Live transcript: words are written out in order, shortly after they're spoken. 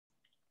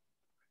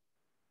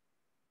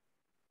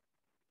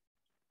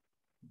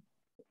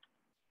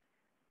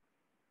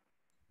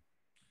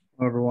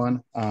Hello,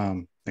 everyone.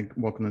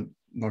 Welcome to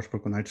North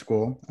Brooklyn Night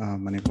School.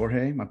 My name is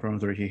Jorge. My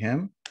pronouns are he,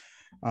 him.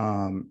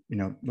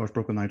 North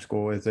Brooklyn Night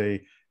School is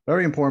a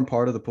very important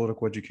part of the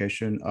political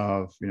education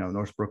of,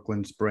 North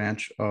Brooklyn's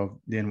branch of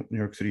the New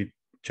York City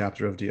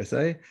chapter of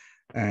DSA.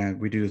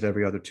 And we do this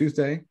every other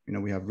Tuesday.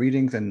 We have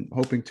readings and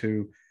hoping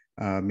to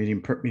meet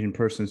in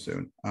person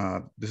soon.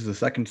 This is the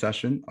second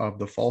session of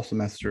the fall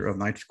semester of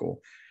night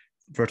school.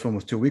 First one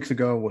was 2 weeks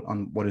ago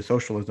on what is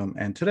socialism.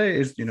 And today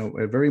is,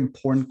 a very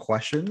important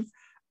question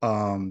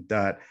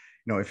that,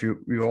 if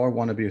you all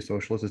want to be a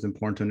socialist, it's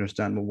important to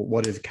understand, well,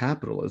 what is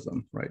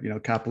capitalism, right?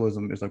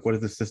 Capitalism is like, what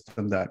is the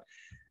system that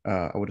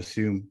I would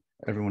assume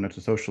everyone that's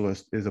a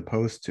socialist is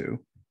opposed to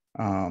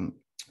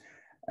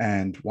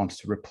and wants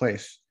to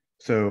replace.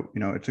 So,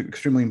 it's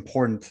extremely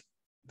important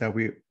that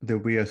we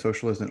as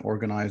socialists and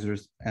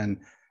organizers and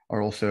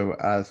are also,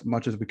 as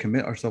much as we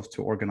commit ourselves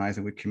to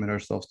organizing, we commit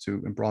ourselves to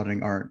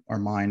broadening our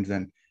minds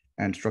and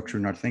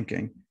structuring our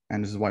thinking.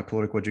 And this is why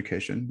political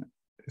education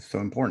is so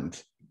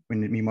important.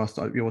 We must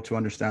be able to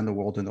understand the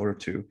world in order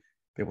to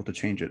be able to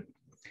change it.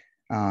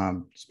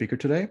 Speaker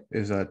today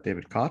is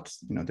David Kotz.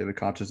 David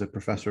Kotz is a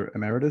professor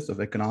emeritus of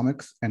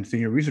economics and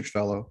senior research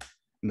fellow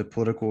in the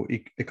Political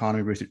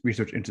Economy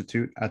Research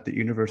Institute at the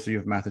University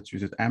of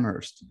Massachusetts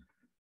Amherst.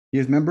 He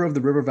is member of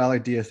the River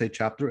Valley DSA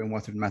chapter in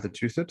Western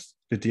Massachusetts,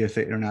 the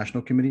DSA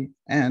International Committee,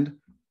 and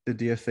the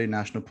DSA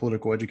National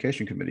Political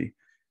Education Committee.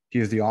 He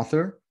is the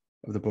author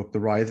of the book, The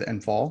Rise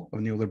and Fall of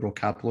Neoliberal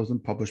Capitalism,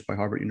 published by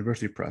Harvard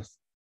University Press.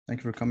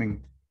 Thank you for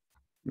coming,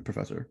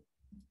 Professor.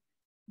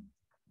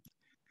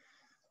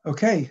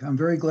 Okay, I'm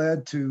very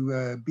glad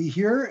to be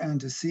here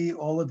and to see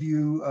all of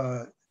you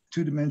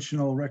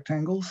two-dimensional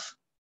rectangles,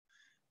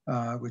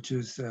 which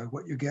is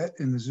what you get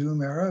in the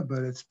Zoom era,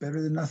 but it's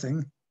better than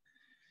nothing.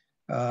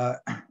 I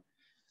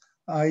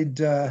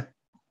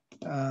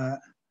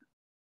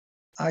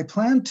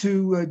plan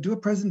to do a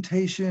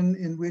presentation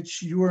in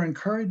which you are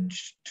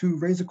encouraged to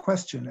raise a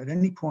question at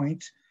any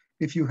point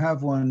if you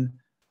have one.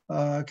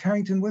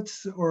 Carrington,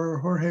 or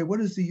Jorge, what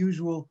is the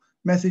usual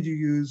method you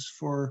use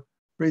for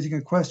raising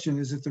a question?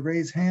 Is it the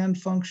raise hand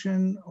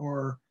function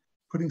or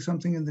putting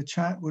something in the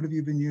chat? What have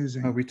you been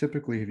using? We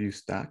typically have used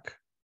Stack.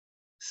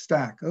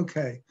 Stack,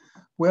 okay.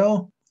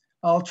 Well,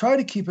 I'll try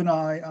to keep an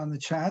eye on the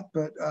chat,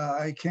 but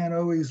I can't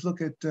always look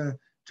at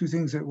two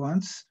things at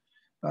once.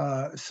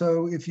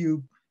 So if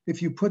you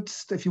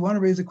want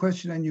to raise a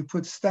question and you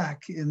put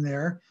Stack in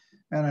there,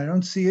 and I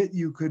don't see it,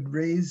 you could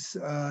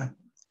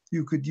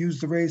use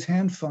the raise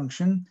hand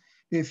function.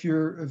 If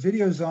your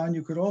video's on,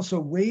 you could also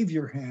wave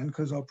your hand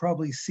because I'll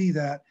probably see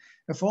that.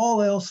 If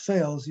all else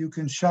fails, you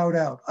can shout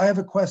out, I have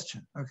a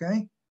question,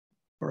 okay?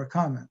 Or a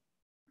comment.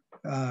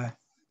 Because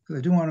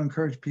I do want to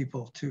encourage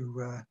people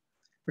to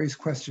raise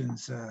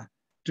questions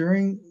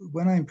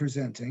when I'm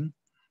presenting.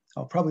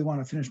 I'll probably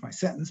want to finish my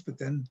sentence, but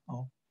then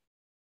I'll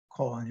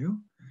call on you.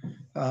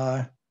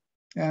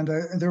 And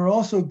there will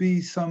also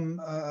be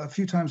a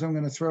few times I'm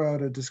going to throw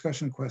out a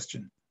discussion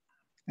question.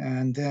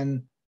 And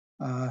then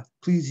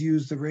please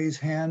use the raise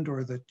hand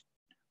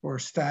or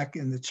Stack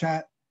in the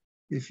chat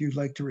if you'd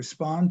like to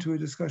respond to a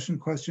discussion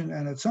question.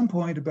 And at some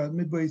point, about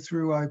midway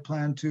through, I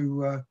plan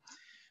to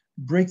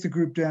break the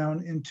group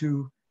down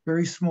into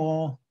very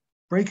small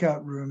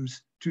breakout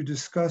rooms to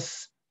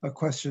discuss a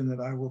question that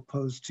I will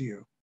pose to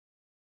you.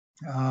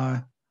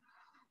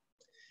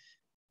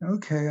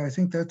 Okay, I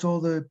think that's all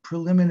the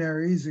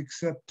preliminaries,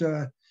 except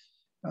you're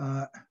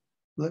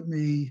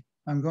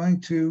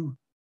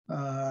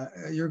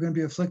going to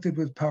be afflicted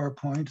with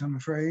PowerPoint, I'm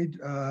afraid.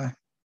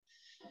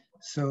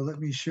 So let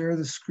me share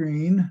the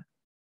screen.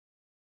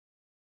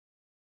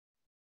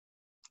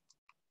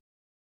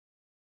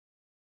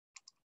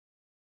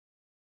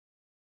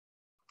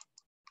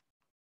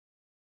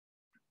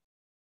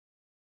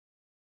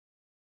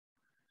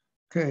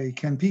 Okay,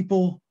 can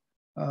people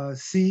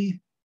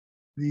see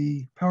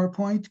the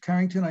PowerPoint?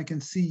 Carrington, I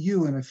can see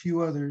you and a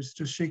few others.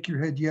 Just shake your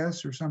head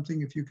yes or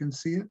something if you can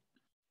see it.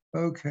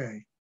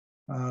 Okay.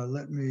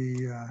 Let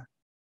me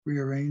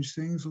rearrange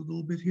things a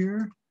little bit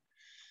here.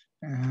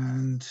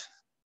 And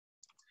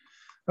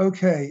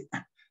okay,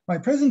 my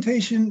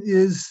presentation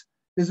is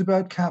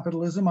about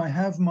capitalism. I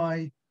have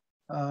my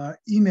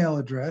email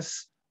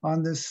address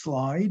on this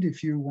slide.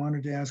 If you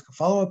wanted to ask a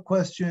follow-up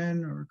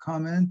question or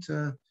comment,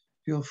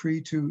 feel free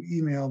to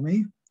email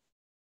me.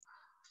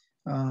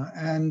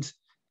 And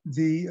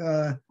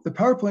the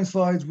PowerPoint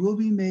slides will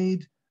be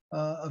made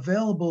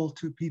available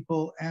to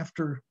people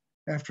after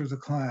the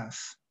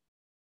class.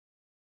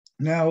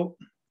 Now,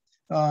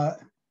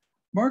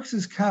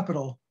 Marx's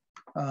Capital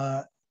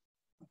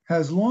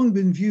has long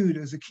been viewed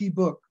as a key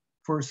book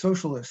for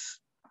socialists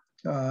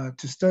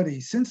to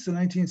study since the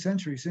 19th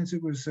century, since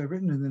it was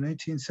written in the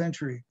 19th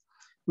century,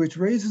 which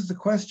raises the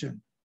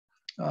question.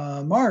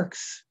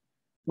 Marx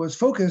was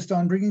focused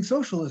on bringing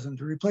socialism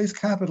to replace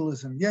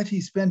capitalism, yet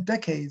he spent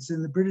decades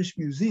in the British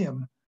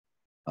Museum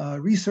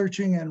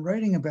researching and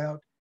writing about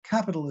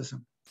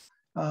capitalism.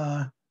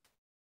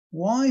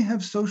 Why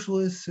have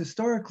socialists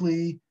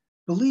historically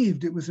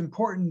believed it was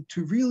important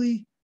to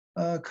really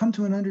come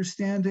to an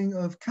understanding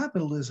of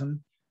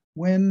capitalism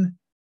when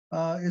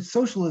it's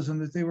socialism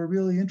that they were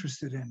really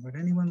interested in. Would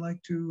anyone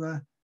like to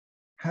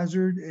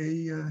hazard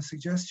a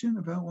suggestion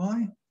about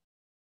why?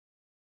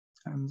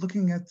 I'm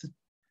looking at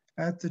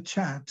the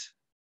chat.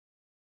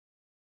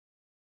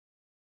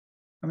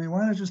 I mean,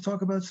 why not just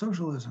talk about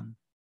socialism?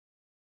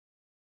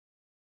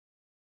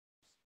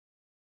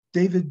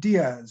 David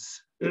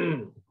Diaz.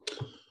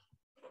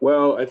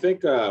 Well, I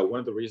think one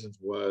of the reasons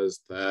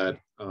was that,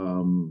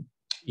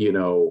 you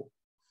know,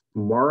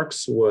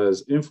 Marx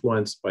was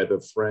influenced by the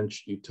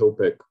French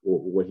utopic, or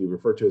what he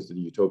referred to as the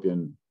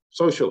utopian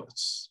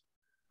socialists.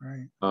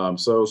 Right.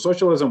 So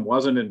socialism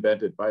wasn't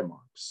invented by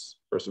Marx,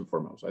 first and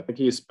foremost. I think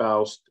he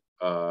espoused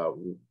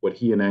what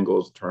he and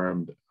Engels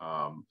termed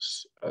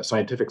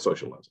scientific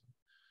socialism.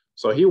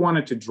 So he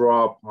wanted to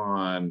draw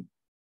upon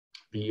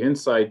the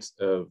insights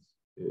of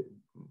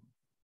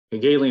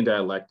Hegelian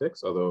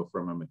dialectics, although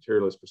from a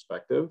materialist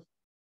perspective,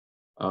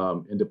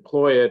 and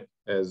deploy it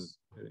as,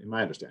 in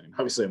my understanding,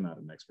 obviously I'm not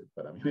an expert,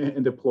 but I mean,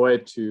 and deploy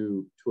it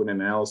to an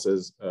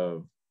analysis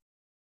of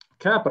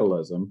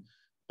capitalism,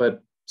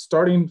 but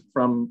starting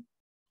from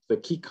the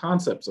key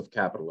concepts of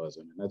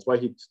capitalism. And that's why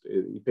he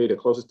paid a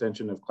close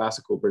attention of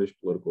classical British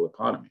political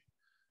economy.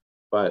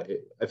 But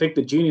I think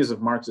the genius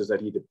of Marx is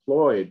that he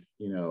deployed,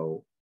 you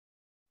know,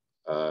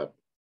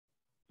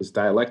 his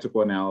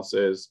dialectical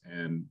analysis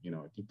and, you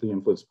know, deeply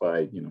influenced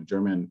by, you know,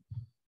 German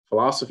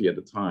philosophy at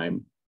the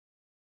time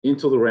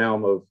into the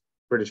realm of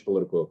British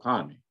political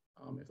economy,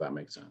 if that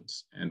makes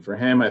sense. And for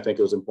him, I think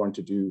it was important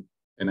to do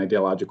an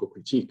ideological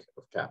critique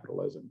of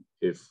capitalism,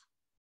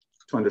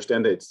 to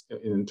understand its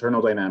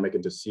internal dynamic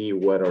and to see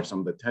what are some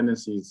of the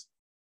tendencies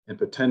and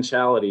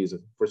potentialities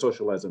for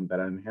socialism that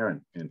are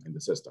inherent in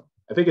the system.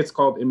 I think it's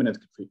called immanent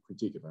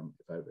critique, if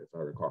I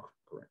recall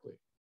correctly.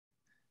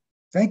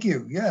 Thank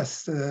you.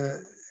 Yes,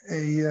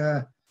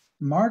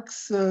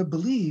 Marx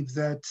believed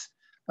that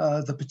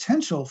the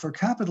potential for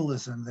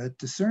capitalism, that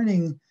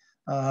discerning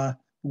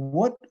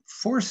what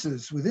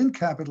forces within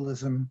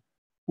capitalism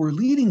were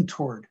leading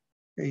toward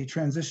a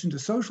transition to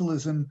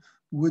socialism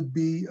would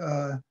be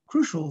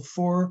crucial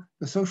for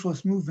the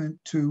socialist movement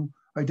to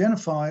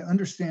identify,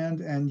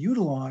 understand, and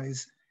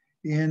utilize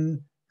in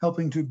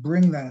helping to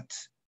bring that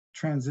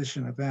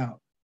transition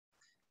about.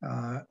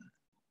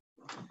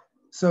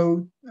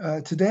 So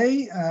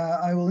today,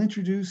 I will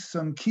introduce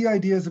some key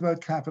ideas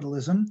about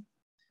capitalism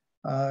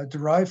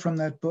derived from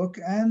that book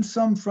and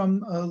some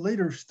from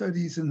later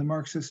studies in the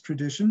Marxist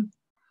tradition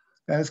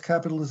as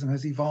capitalism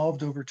has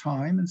evolved over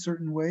time in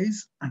certain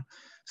ways.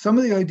 Some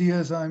of the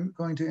ideas I'm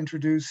going to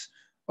introduce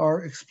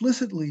are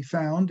explicitly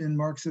found in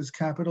Marx's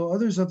Capital.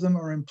 Others of them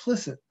are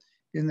implicit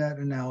in that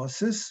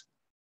analysis.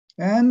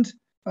 And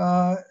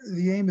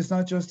the aim is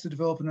not just to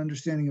develop an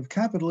understanding of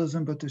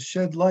capitalism, but to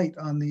shed light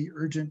on the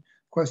urgent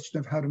question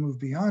of how to move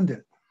beyond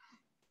it.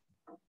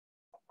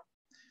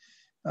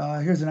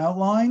 Here's an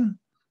outline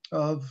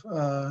of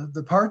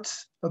the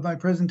parts of my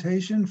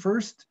presentation.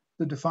 First,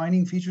 the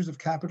defining features of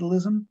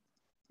capitalism,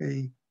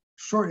 a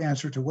short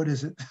answer to what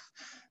is it,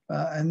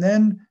 and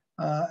then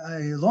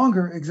a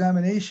longer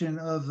examination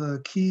of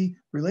the key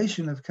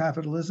relation of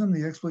capitalism,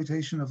 the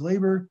exploitation of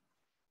labor,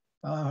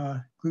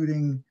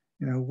 including,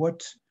 you know,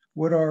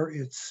 what are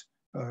its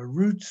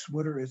roots,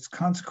 what are its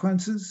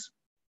consequences.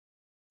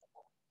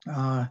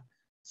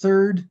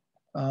 Third,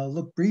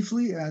 look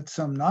briefly at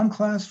some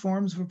non-class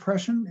forms of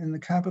oppression in the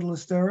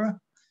capitalist era.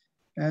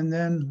 And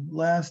then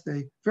last,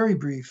 a very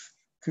brief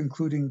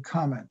concluding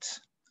comment.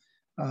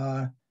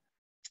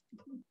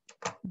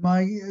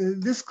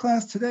 This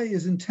class today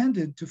is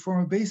intended to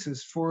form a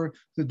basis for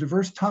the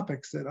diverse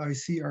topics that I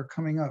see are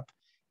coming up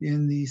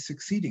in the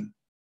succeeding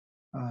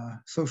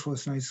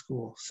Socialist Night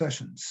School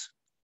sessions.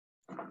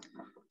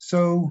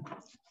 So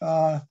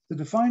the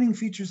defining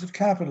features of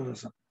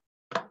capitalism.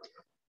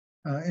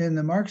 In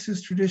the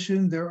Marxist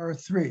tradition, there are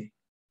three.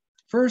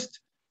 First,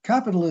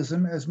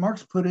 capitalism, as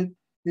Marx put it,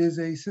 is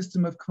a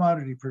system of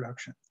commodity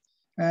production.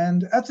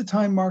 And at the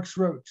time Marx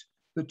wrote,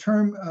 the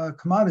term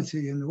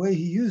commodity and the way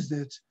he used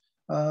it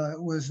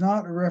was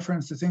not a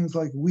reference to things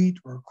like wheat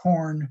or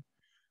corn,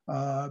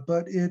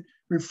 but it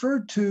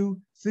referred to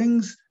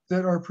things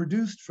that are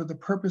produced for the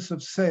purpose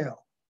of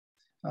sale,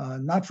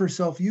 not for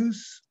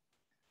self-use,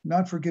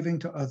 not for giving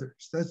to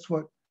others. That's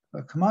what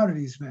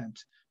commodities meant.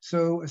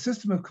 So a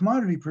system of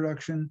commodity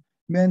production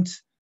meant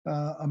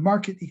a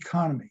market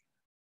economy.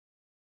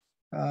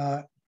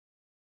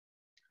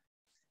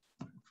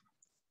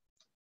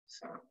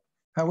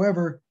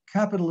 However,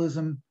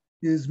 capitalism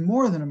is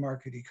more than a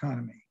market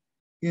economy.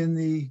 In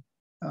the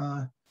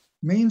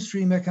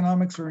mainstream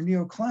economics or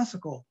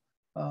neoclassical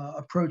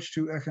approach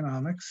to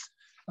economics,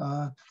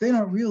 they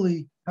don't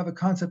really have a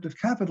concept of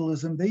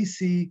capitalism. They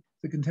see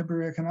the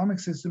contemporary economic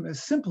system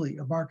as simply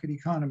a market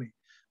economy.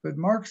 But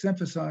Marx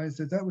emphasized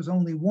that that was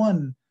only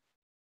one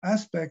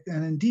aspect,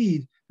 and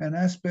indeed an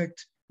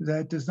aspect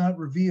that does not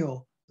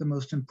reveal the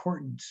most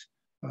important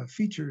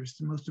features,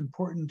 the most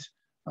important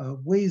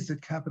ways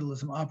that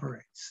capitalism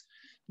operates.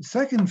 The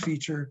second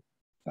feature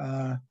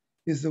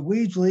is the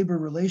wage-labor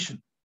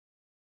relation.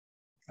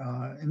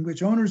 in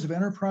which owners of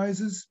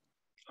enterprises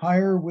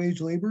hire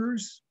wage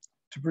laborers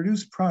to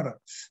produce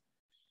products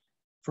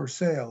for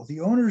sale. The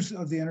owners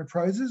of the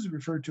enterprises,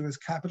 referred to as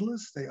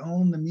capitalists, they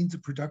own the means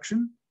of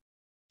production,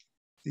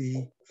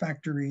 the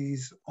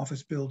factories,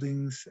 office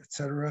buildings,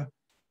 etc.,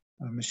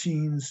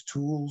 machines,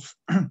 tools.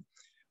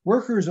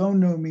 Workers own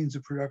no means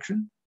of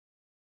production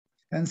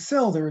and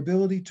sell their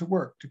ability to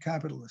work to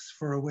capitalists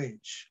for a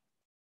wage.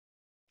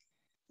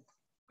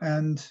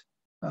 And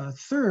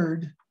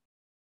third,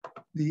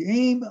 the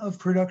aim of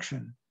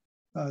production.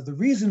 The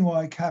reason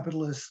why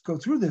capitalists go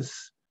through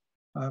this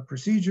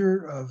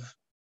procedure of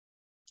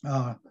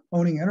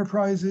owning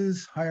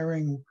enterprises,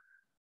 hiring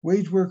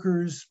wage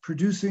workers,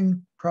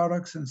 producing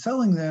products and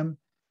selling them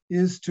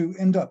is to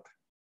end up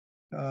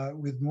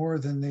with more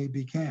than they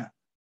began.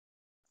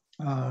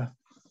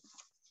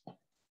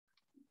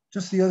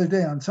 Just the other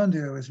day on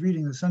Sunday, I was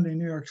reading the Sunday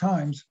New York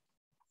Times,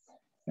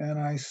 and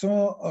I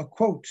saw a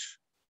quote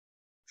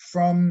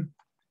from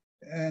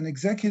an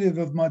executive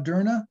of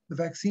Moderna, the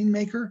vaccine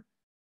maker,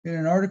 in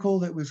an article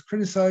that was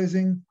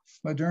criticizing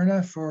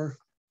Moderna for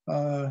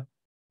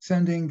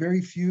sending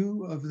very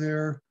few of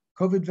their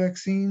COVID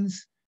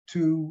vaccines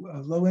to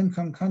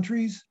low-income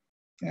countries.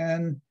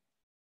 And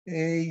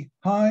a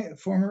high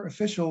former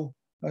official,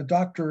 a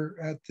doctor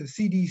at the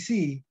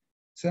CDC,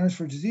 Centers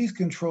for Disease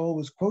Control,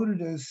 was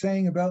quoted as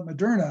saying about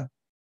Moderna,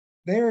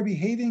 "They are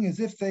behaving as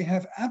if they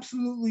have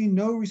absolutely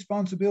no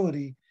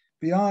responsibility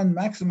beyond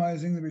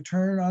maximizing the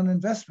return on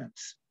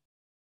investments."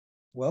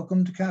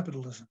 Welcome to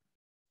capitalism.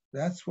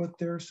 That's what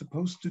they're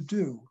supposed to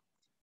do.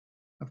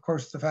 Of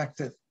course, the fact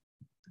that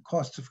the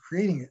cost of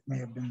creating it may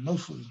have been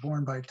mostly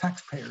borne by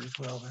taxpayers,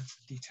 well, that's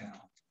a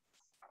detail.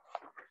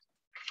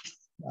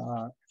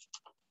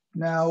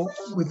 Now,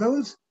 with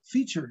those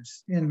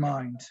features in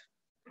mind,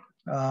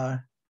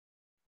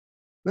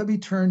 let me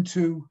turn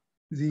to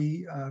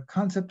the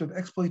concept of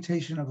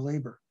exploitation of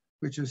labor,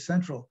 which is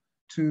central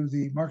to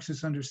the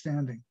Marxist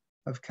understanding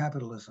of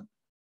capitalism.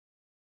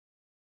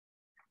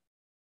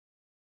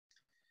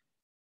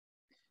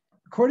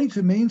 According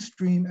to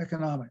mainstream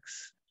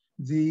economics,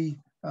 the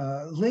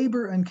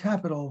labor and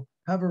capital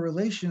have a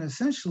relation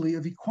essentially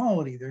of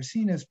equality. They're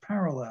seen as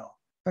parallel.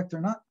 In fact,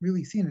 they're not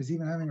really seen as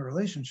even having a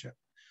relationship.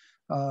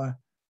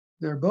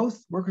 They're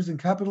both, workers and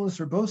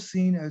capitalists are both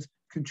seen as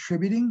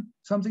contributing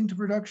something to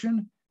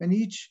production, and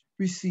each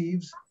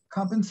receives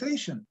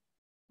compensation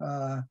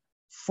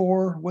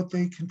for what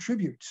they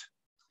contribute.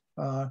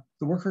 The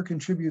worker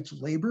contributes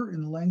labor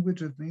in the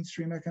language of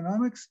mainstream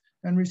economics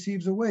and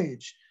receives a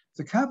wage.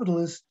 The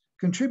capitalist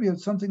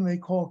contributes something they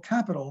call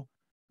capital,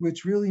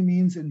 which really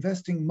means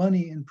investing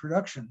money in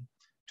production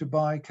to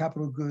buy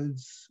capital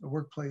goods, a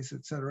workplace,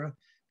 etc.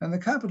 And the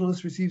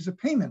capitalist receives a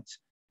payment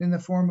in the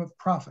form of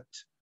profit,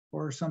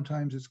 or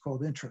sometimes it's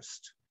called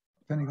interest,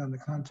 depending on the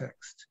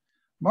context.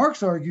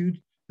 Marx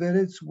argued that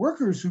it's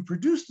workers who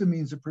produce the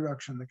means of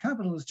production. The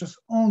capitalists just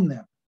own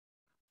them.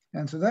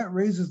 And so that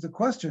raises the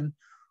question,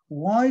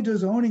 why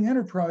does owning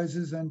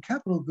enterprises and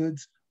capital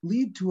goods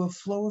lead to a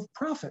flow of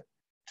profit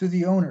to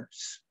the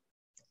owners?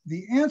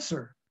 The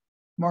answer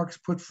Marx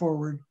put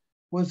forward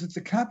was that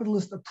the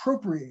capitalist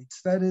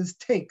appropriates, that is,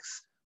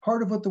 takes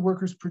part of what the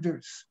workers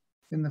produce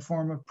in the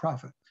form of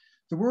profit.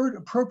 The word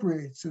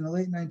appropriates in the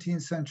late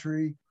 19th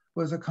century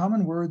was a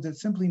common word that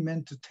simply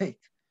meant to take.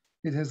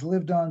 It has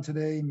lived on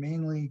today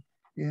mainly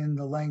in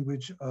the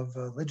language of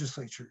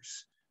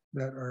legislatures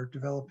that are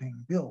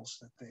developing bills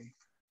that they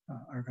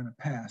are going to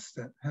pass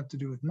that have to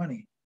do with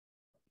money.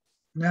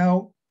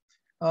 Now,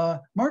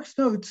 Marx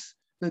notes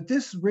that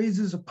this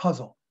raises a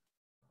puzzle.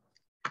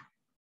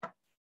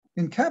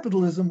 In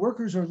capitalism,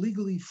 workers are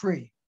legally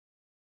free.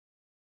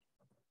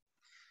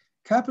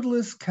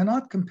 Capitalists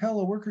cannot compel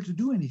a worker to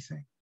do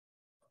anything.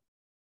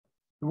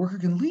 The worker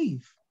can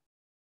leave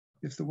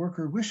if the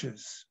worker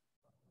wishes.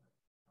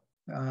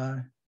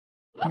 I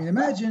mean,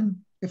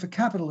 imagine if a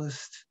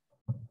capitalist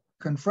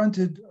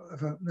confronted,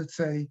 let's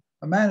say,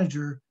 a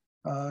manager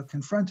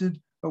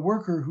confronted a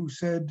worker who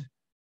said,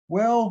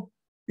 "Well,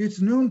 it's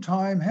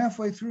noontime,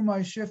 halfway through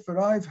my shift, but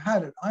I've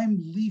had it, I'm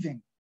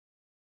leaving."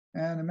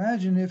 And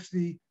imagine if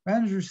the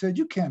manager said,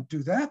 "You can't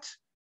do that."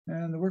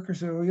 And the worker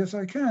said, "Oh, yes,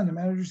 I can." The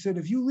manager said,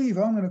 "If you leave,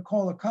 I'm going to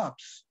call the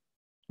cops,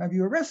 have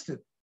you arrested."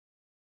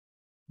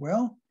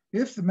 Well,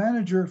 if the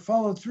manager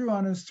followed through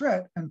on his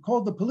threat and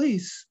called the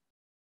police,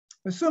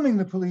 assuming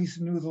the police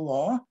knew the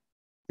law,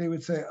 they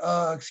would say,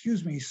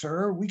 "Excuse me,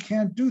 sir, we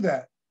can't do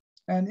that."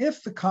 And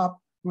if the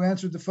cop who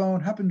answered the phone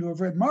happened to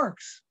have read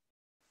Marx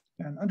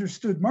and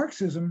understood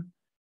Marxism,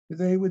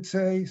 they would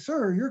say,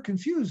 "Sir, you're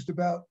confused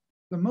about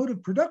the mode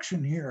of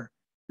production here.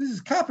 This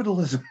is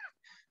capitalism.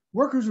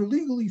 Workers are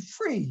legally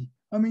free.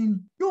 I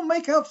mean, you'll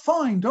make out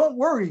fine, don't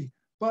worry,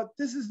 but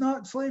this is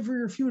not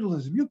slavery or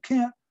feudalism. You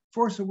can't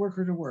force a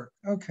worker to work."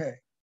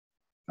 Okay.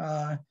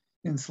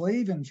 In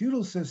slave and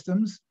feudal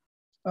systems,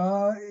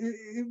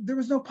 there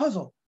was no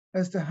puzzle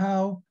as to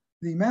how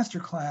the master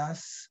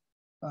class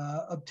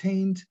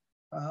obtained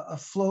a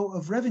flow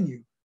of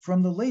revenue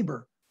from the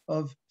labor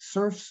of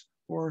serfs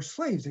or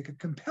slaves. They could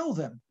compel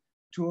them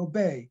to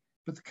obey.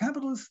 But the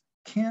capitalists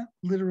can't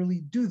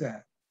literally do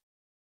that.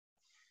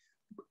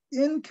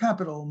 In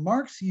Capital,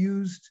 Marx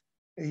used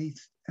an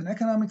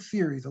economic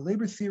theory, the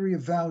labor theory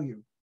of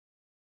value,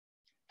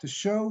 to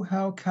show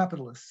how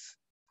capitalists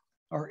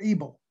are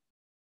able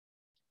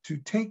to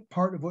take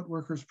part of what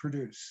workers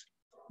produce.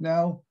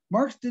 Now,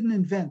 Marx didn't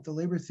invent the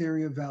labor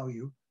theory of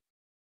value.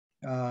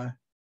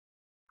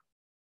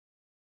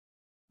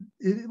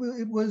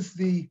 It was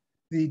the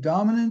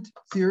dominant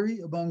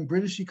theory among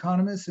British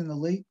economists in the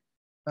late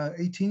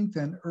 18th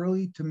and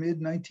early to mid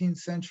 19th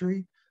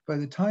century. By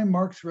the time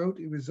Marx wrote,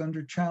 it was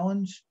under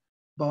challenge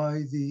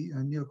by the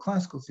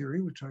neoclassical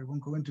theory, which I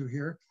won't go into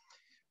here.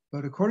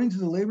 But according to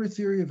the labor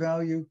theory of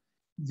value,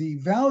 the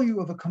value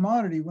of a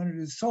commodity when it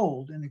is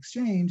sold in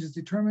exchange is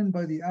determined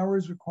by the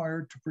hours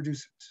required to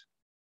produce it.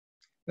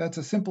 That's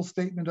a simple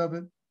statement of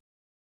it.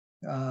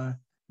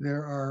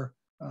 There are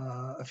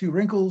a few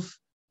wrinkles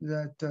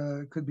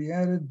that could be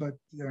added, but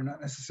they're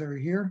not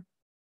necessary here.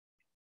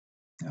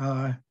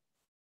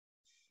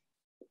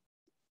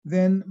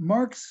 Then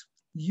Marx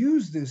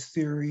used this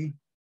theory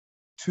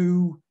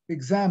to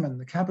examine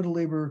the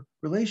capital-labor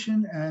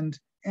relation and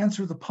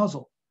answer the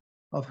puzzle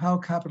of how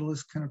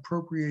capitalists can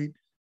appropriate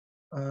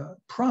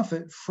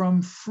profit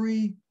from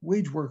free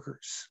wage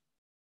workers.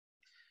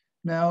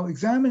 Now,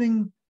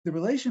 examining the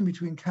relation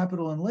between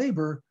capital and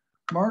labor,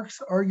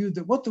 Marx argued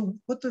that what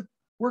the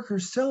worker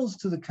sells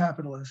to the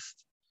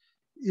capitalist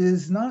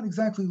is not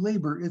exactly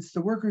labor, it's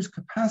the worker's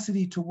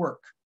capacity to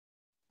work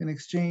in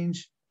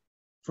exchange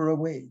for a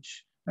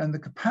wage. And the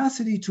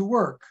capacity to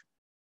work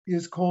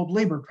is called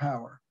labor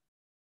power.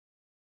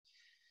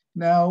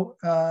 Now,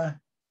 to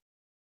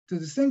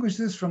distinguish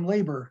this from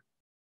labor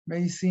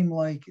may seem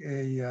like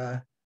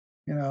a,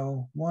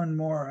 one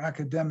more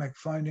academic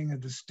finding a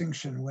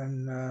distinction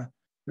when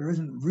there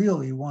isn't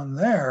really one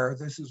there.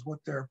 This is what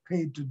they're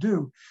paid to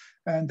do.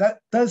 And that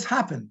does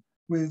happen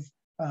with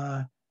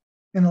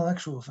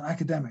intellectuals and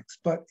academics.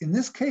 But in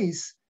this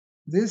case,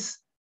 this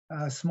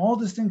small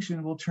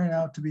distinction will turn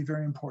out to be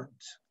very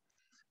important.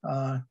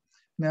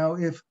 Now,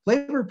 if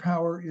labor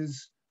power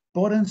is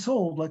bought and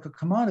sold like a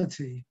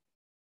commodity,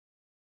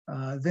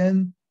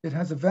 then it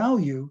has a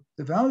value.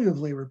 The value of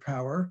labor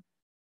power,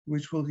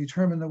 which will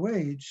determine the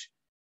wage,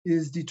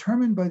 is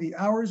determined by the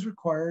hours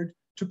required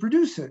to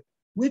produce it,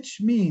 which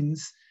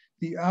means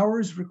the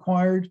hours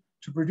required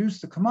to produce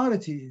the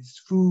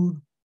commodities, food,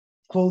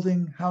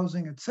 clothing,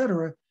 housing,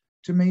 etc.,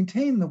 to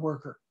maintain the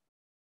worker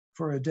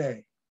for a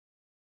day.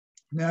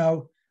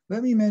 Now,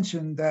 let me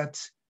mention that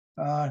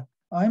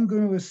I'm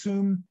going to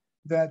assume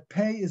that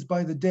pay is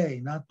by the day,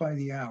 not by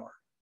the hour.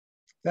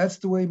 That's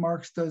the way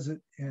Marx does it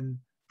in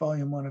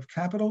Volume 1 of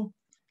Capital.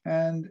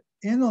 And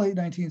in the late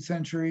 19th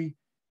century,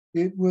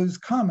 it was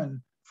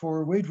common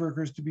for wage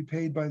workers to be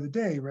paid by the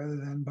day rather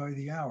than by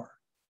the hour.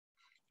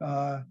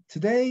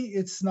 Today,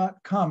 it's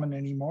not common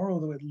anymore,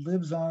 although it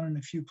lives on in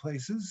a few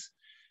places.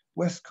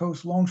 West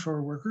Coast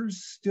longshore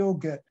workers still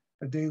get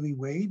a daily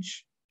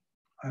wage.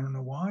 I don't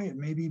know why. It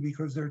may be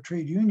because their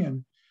trade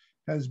union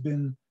has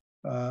been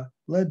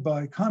led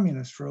by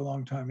communists for a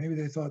long time. Maybe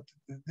they thought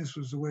that this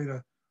was the way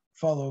to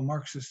follow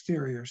Marxist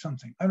theory or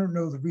something. I don't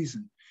know the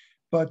reason,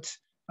 but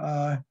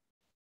it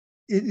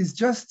is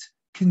just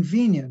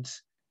convenient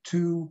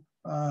to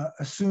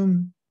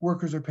assume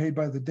workers are paid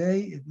by the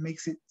day. It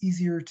makes it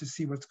easier to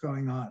see what's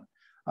going on.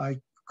 I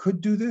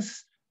could do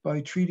this by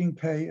treating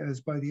pay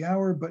as by the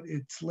hour, but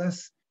it's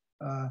less,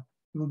 it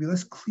will be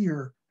less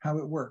clear how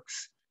it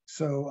works.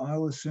 So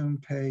I'll assume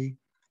pay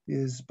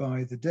is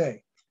by the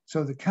day.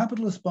 So the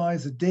capitalist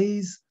buys a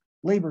day's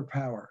labor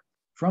power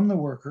from the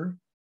worker,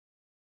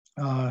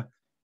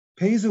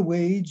 pays a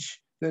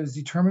wage that is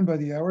determined by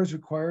the hours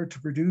required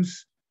to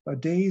produce a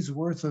day's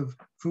worth of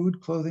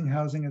food, clothing,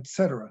 housing,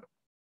 etc.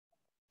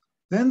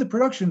 Then the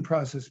production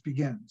process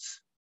begins.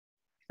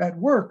 At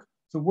work,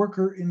 the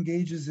worker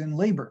engages in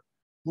labor.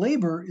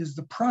 Labor is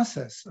the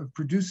process of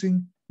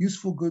producing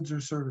useful goods or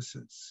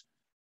services,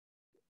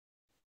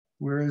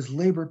 whereas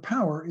labor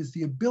power is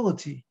the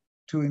ability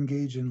to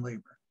engage in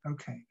labor.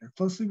 Okay, they're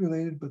closely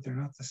related, but they're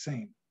not the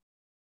same.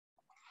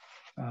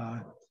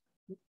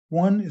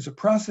 One is a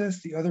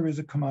process, the other is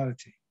a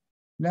commodity.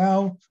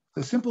 Now,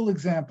 the simple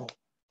example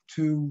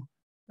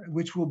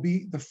which will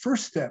be the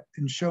first step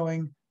in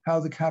showing how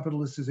the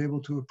capitalist is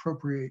able to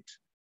appropriate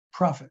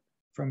profit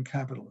from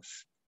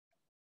capitalists.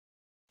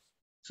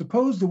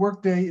 Suppose the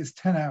workday is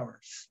 10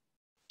 hours.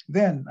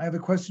 Then I have a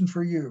question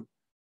for you.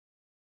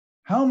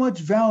 How much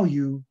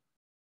value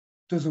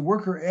does a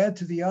worker add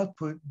to the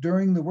output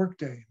during the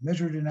workday,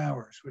 measured in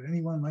hours? Would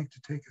anyone like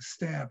to take a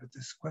stab at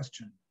this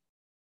question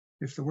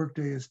if the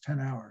workday is 10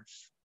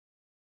 hours?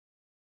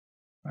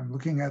 I'm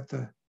looking at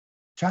the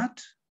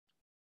chat.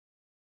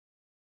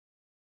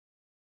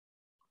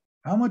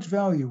 How much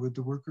value would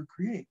the worker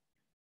create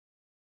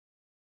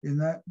in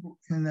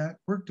that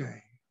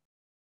workday?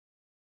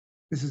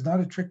 This is not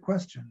a trick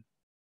question.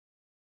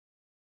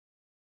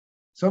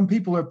 Some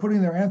people are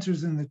putting their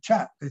answers in the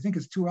chat. They think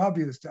it's too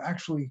obvious to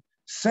actually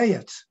say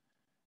it.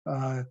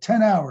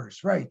 10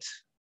 hours, right.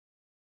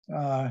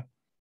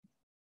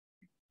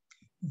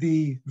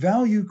 the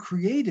value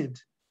created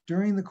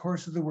during the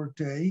course of the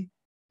workday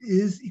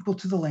is equal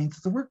to the length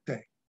of the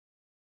workday.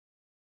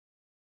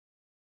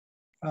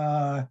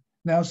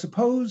 Now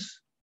suppose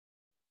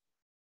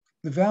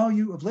the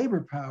value of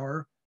labor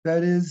power,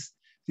 that is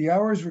the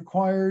hours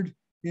required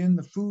in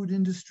the food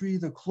industry,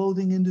 the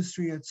clothing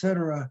industry, et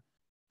cetera,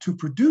 to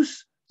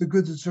produce the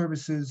goods and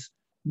services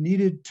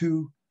needed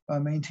to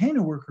maintain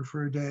a worker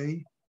for a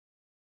day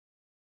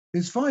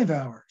is 5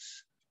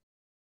 hours.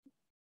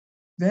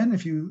 Then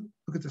if you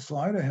look at the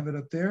slide, I have it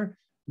up there,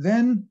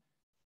 then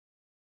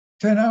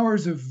 10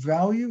 hours of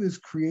value is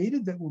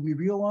created that will be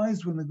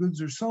realized when the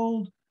goods are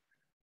sold.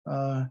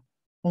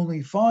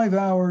 Only 5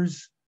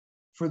 hours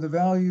for the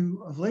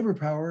value of labor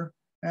power,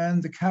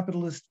 and the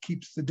capitalist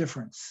keeps the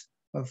difference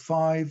of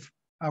 5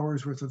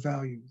 hours worth of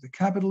value. The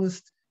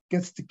capitalist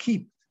gets to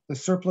keep the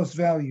surplus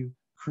value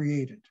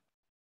created.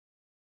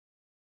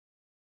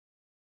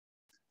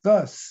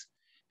 Thus,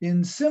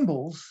 in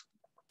symbols,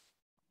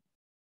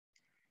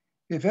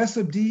 if S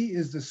sub D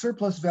is the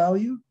surplus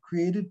value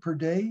created per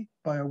day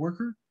by a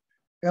worker,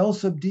 L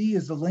sub D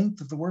is the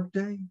length of the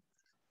workday,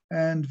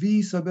 and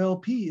V sub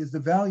LP is the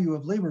value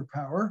of labor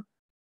power,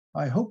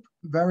 I hope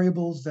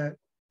variables that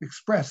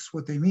express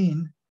what they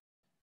mean,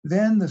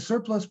 then the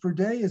surplus per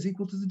day is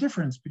equal to the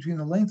difference between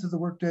the length of the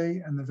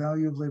workday and the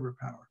value of labor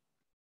power.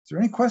 Is there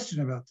any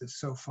question about this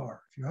so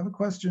far? If you have a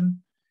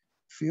question,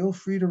 feel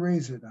free to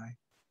raise it.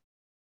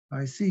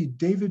 I see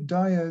David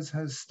Diaz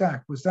has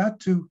stacked. Was that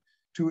to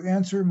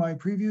answer my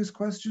previous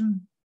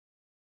question?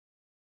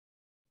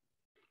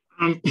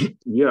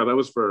 Yeah, that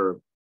was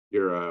for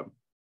your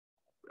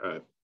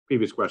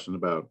previous question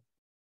about.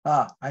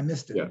 I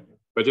missed it. Yeah,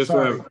 but just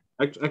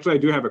actually, I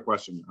do have a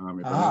question.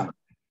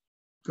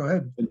 Go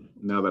ahead.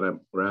 Now that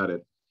we're at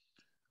it,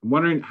 I'm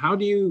wondering, how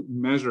do you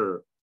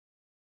measure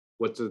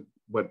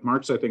what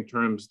Marx, I think,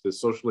 terms the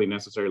socially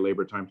necessary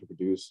labor time to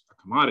produce a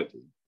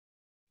commodity?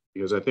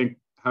 Because I think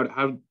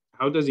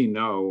how does he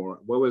know, or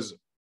what was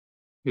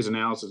his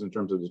analysis in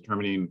terms of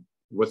determining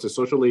what's the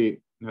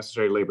socially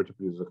necessary labor to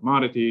produce a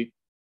commodity,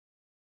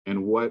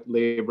 and what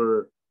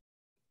labor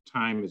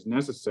time is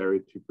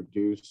necessary to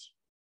produce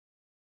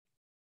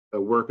a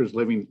worker's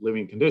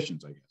living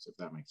conditions, I guess, if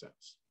that makes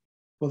sense.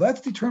 Well,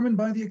 that's determined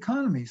by the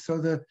economy. So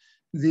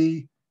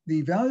the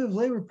value of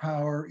labor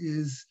power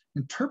is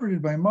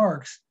interpreted by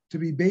Marx to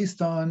be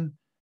based on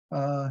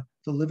the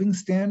living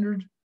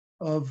standard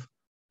of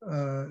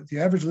the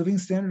average living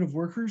standard of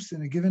workers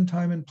in a given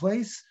time and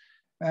place,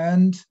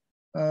 and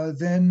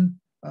then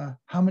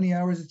how many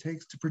hours it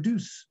takes to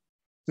produce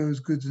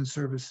those goods and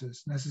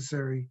services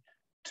necessary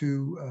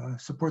to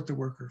support the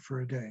worker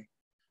for a day.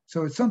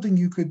 So it's something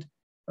you could,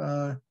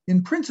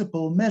 in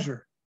principle,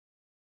 measure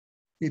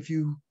if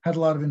you had a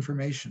lot of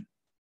information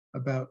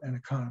about an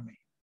economy.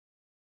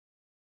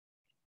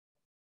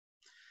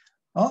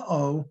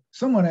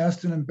 Someone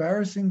asked an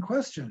embarrassing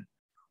question.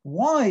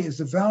 Why is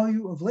the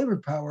value of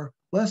labor power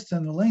less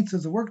than the length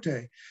of the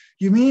workday?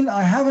 You mean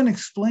I haven't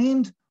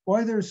explained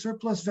why there's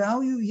surplus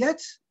value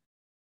yet?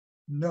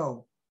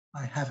 No,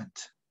 I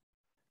haven't.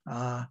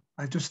 I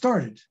just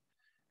started.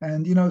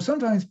 And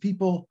sometimes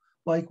people,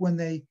 like when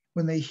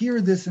they hear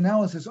this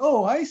analysis,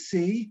 oh, I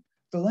see,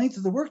 the length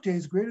of the workday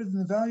is greater than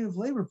the value of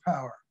labor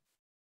power.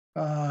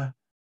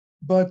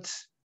 But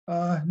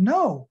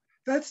no,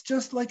 that's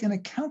just like an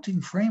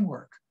accounting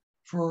framework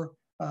for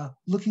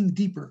looking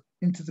deeper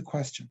into the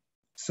question.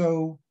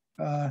 So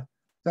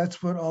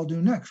that's what I'll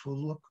do next.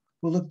 We'll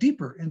look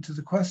deeper into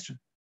the question.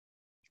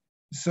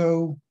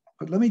 So,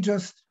 but let me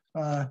just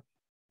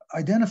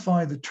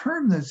identify the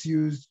term that's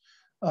used.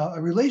 A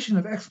relation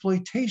of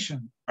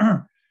exploitation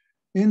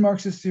in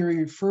Marxist theory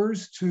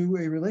refers to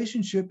a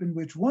relationship in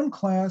which one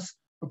class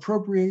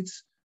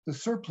appropriates the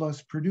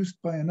surplus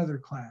produced by another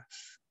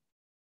class.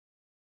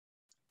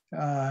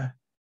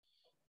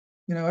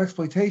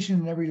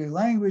 Exploitation in everyday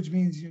language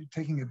means you're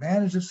taking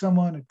advantage of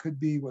someone. It could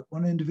be what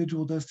one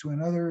individual does to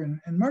another. And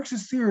in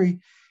Marxist theory,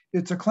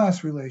 it's a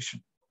class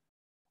relation.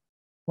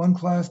 One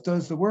class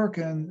does the work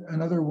and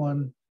another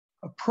one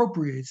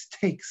appropriates,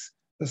 takes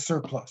the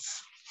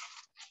surplus.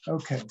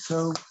 Okay,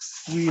 so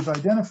we've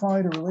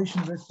identified a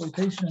relation of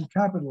exploitation and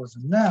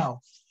capitalism.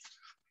 Now,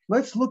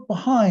 let's look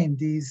behind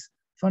these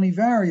funny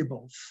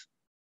variables.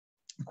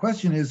 The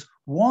question is,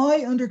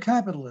 why under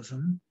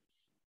capitalism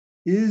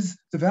is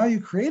the value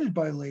created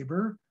by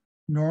labor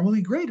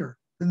normally greater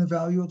than the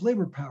value of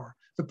labor power?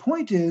 The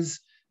point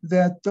is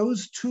that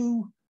those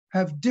two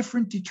have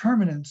different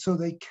determinants, so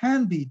they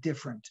can be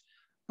different.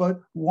 But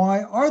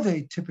why are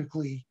they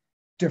typically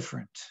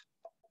different?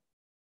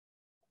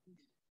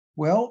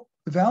 Well,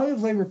 the value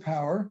of labor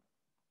power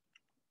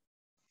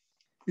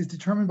is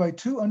determined by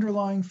two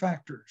underlying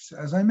factors,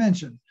 as I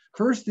mentioned.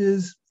 First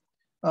is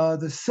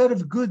the set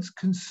of goods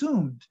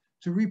consumed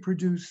to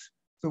reproduce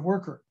the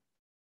worker.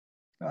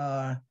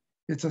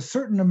 It's a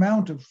certain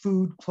amount of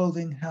food,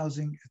 clothing,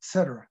 housing,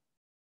 etc.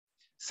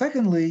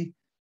 Secondly,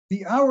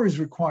 the hours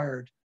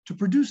required to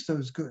produce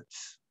those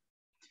goods.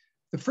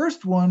 The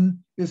first one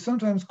is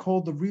sometimes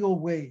called the real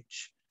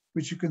wage,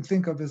 which you can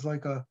think of as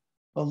like a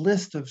a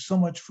list of so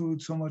much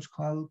food, so much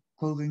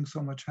clothing,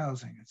 so much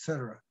housing,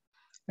 etc.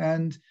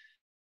 And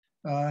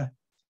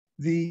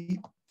the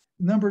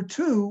number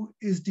two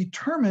is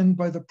determined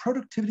by the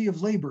productivity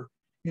of labor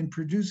in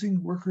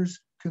producing workers'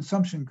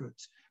 consumption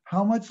goods.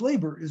 How much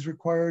labor is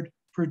required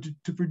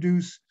to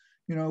produce,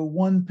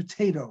 one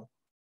potato?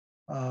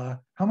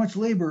 How much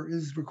labor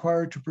is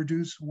required to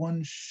produce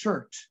one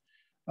shirt?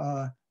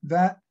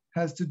 That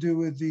has to do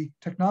with the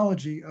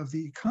technology of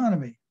the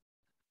economy.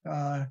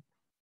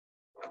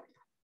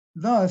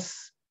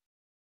 Thus,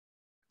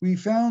 we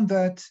found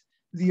that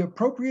the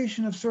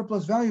appropriation of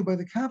surplus value by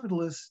the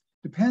capitalists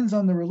depends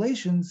on the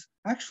relations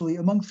actually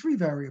among three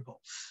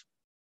variables: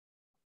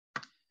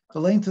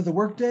 the length of the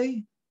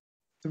workday,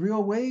 the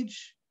real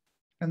wage,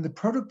 and the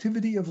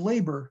productivity of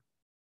labor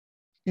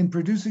in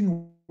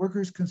producing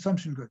workers'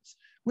 consumption goods,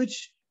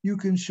 which you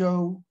can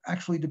show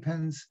actually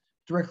depends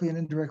directly and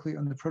indirectly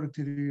on the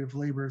productivity of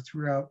labor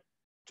throughout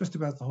just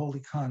about the whole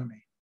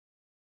economy.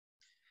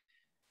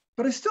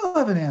 But I still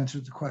haven't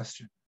answered the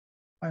question.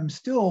 I'm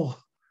still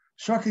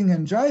shucking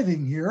and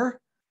jiving here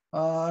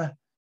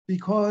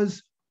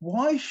because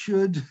why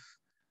should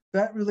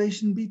that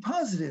relation be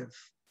positive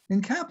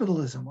in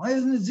capitalism? Why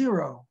isn't it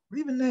zero or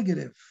even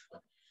negative?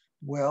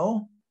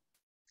 Well,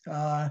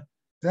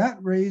 that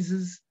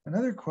raises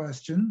another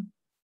question.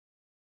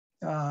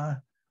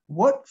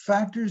 What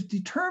factors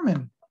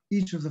determine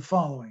each of the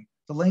following: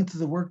 the length of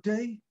the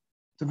workday,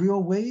 the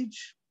real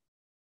wage,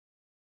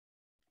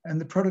 and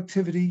the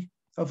productivity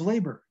of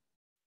labor?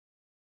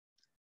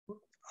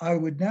 I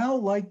would now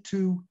like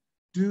to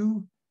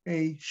do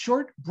a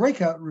short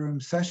breakout room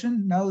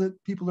session now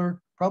that people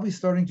are probably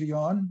starting to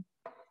yawn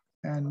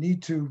and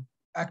need to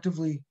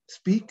actively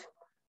speak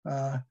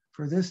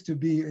for this to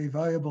be a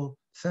viable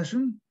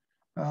session.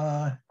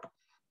 I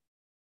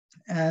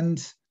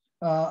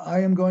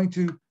am going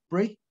to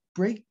break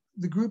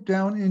the group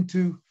down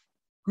into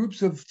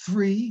groups of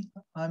 3.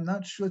 I'm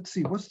not sure, let's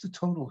see, what's the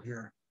total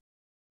here?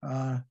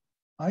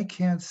 I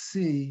can't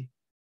see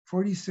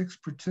 46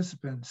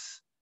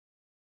 participants.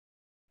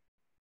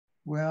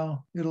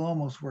 Well, it'll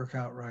almost work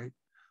out right.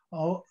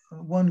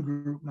 One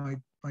group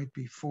might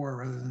be 4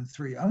 rather than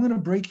 3. I'm going to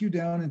break you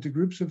down into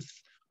groups of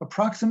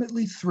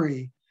approximately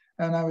 3,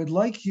 and I would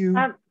like you.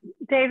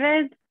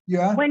 David.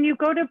 Yeah. When you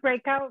go to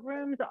breakout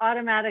rooms,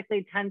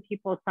 automatically 10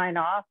 people sign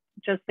off.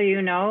 Just so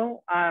you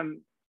know,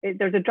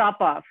 there's a drop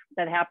off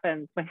that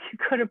happens when you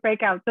go to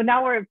breakout. So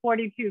now we're at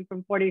 42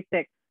 from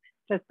 46,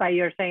 just by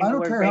your saying the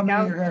word breakout. I don't care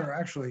how many you're here,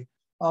 actually.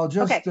 I'll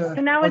just okay. So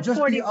now it's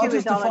 42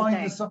 is all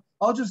I'm saying.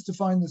 I'll just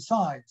define the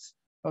size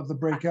of the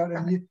breakout,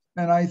 and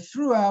I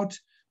threw out,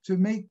 to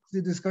make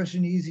the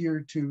discussion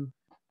easier to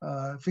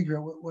figure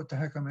out what the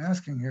heck I'm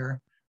asking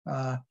here.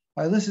 I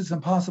listed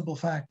some possible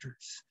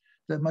factors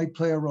that might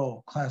play a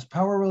role: class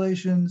power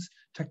relations,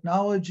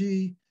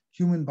 technology,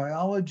 human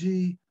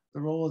biology,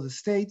 the role of the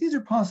state. These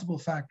are possible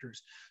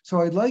factors.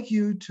 So I'd like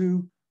you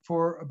to,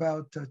 for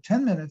about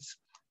 10 minutes,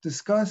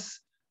 discuss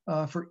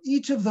for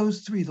each of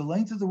those 3, the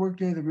length of the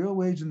workday, the real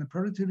wage, and the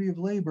productivity of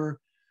labor,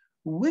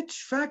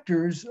 which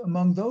factors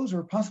among those,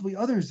 or possibly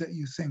others that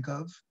you think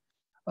of,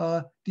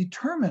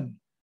 determine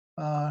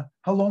how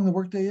long the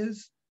workday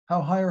is,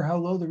 how high or how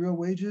low the real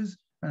wage is,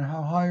 and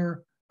how high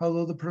or how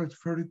low the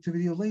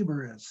productivity of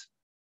labor is.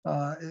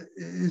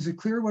 Is it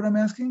clear what I'm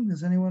asking?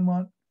 Does anyone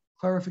want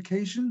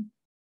clarification?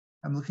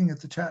 I'm looking at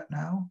the chat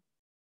now.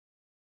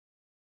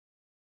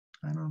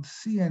 I don't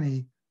see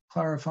any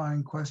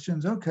clarifying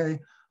questions. Okay,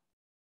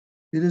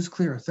 it is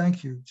clear.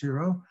 Thank you,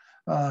 Jiro.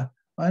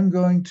 I'm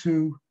going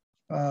to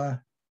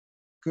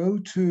go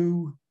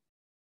to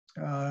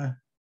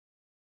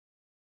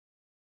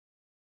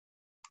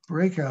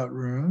breakout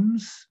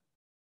rooms.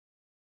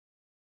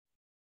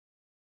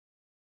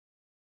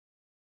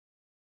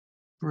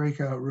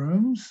 Breakout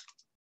rooms.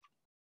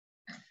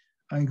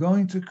 I'm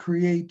going to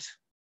create,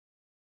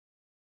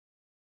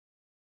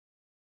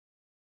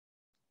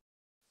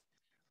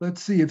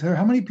 let's see,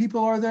 how many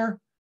people are there,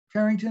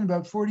 Carrington?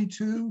 About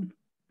 42?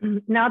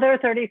 Now there are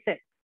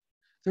 36.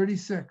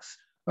 36.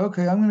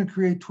 Okay, I'm going to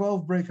create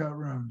 12 breakout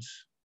rooms.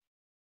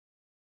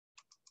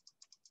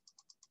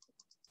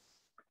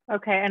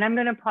 Okay, and I'm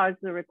going to pause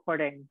the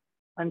recording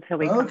until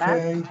we come back.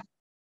 Okay,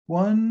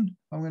 I'm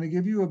going to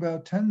give you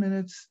about 10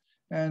 minutes,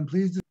 and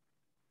please.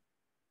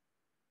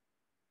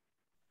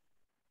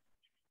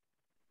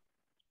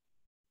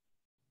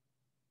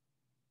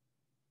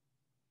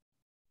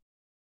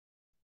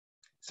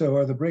 So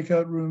are the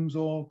breakout rooms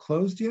all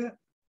closed yet?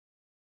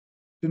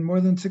 Been more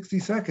than 60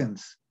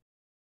 seconds.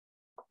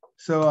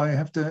 So I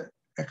have to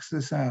X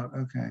this out,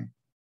 okay.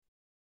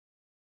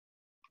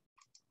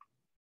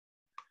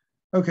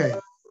 Okay,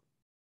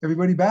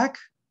 everybody back?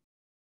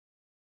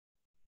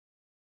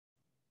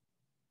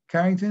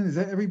 Carrington, is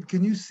that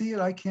can you see it?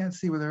 I can't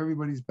see whether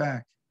everybody's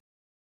back.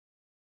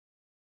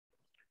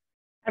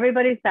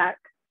 Everybody's back.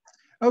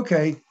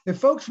 Okay, if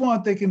folks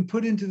want, they can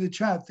put into the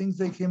chat things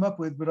they came up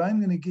with, but I'm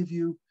going to give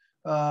you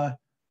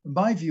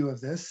my view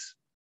of this.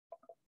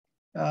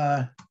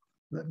 Let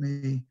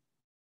me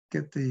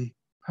get the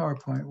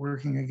PowerPoint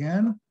working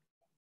again.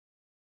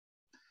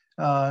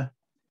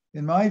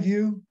 In my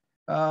view,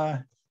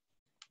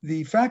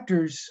 the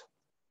factors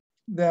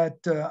that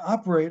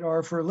operate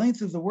are, for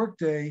length of the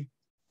workday,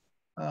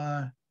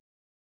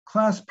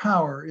 class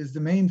power is the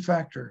main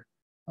factor,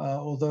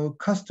 although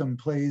custom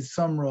plays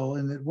some role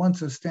in that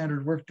once a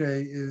standard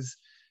workday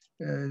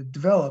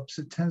develops,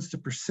 it tends to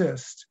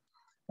persist.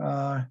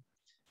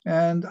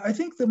 And I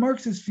think the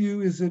Marxist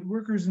view is that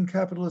workers and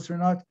capitalists are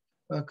not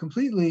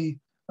completely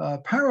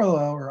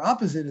parallel or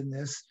opposite in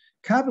this.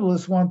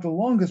 Capitalists want the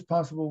longest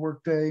possible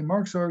workday.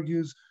 Marx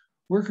argues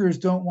workers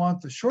don't want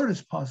the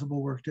shortest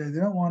possible workday. They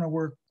don't want to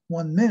work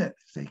 1 minute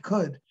if they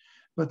could,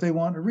 but they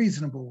want a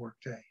reasonable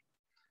workday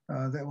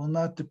that will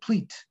not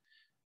deplete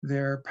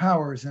their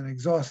powers and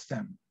exhaust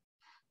them.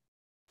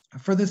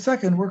 For the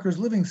second, workers'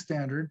 living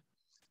standard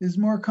is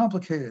more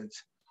complicated.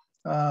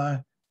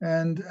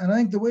 And I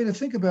think the way to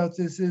think about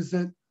this is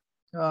that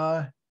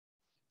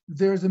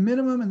there's a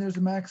minimum and there's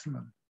a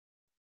maximum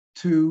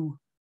to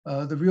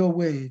the real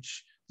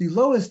wage. The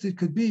lowest it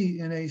could be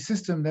in a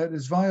system that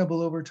is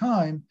viable over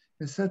time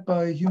is set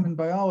by human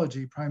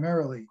biology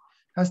primarily.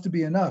 Has to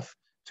be enough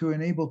to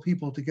enable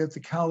people to get the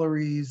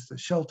calories, the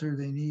shelter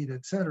they need,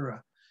 et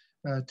cetera,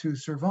 to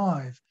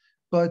survive.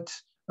 But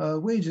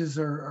wages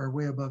are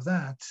way above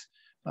that.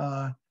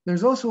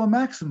 There's also a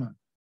maximum.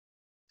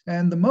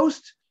 And the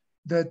most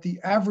that the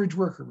average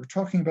worker, we're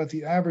talking about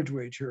the average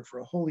wage here for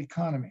a whole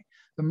economy,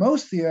 the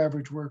most the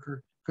average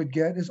worker could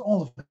get is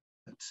all of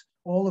it,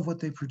 all of what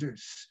they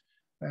produce,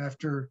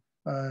 after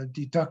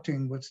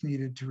deducting what's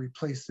needed to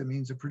replace the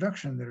means of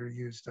production that are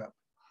used up.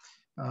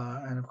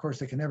 And of course,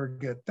 they can never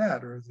get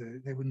that or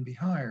they wouldn't be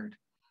hired.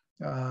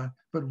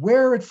 But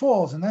where it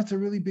falls, and that's a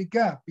really big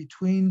gap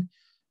between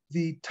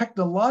the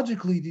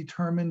technologically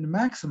determined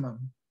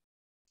maximum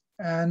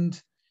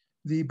and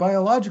the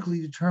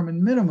biologically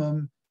determined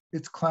minimum,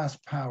 it's class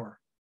power,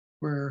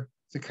 where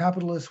the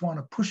capitalists want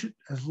to push it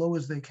as low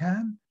as they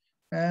can,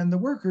 and the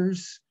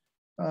workers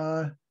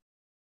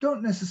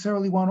don't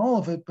necessarily want all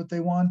of it, but they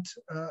want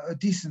a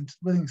decent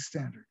living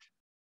standard,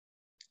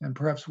 and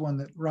perhaps one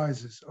that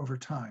rises over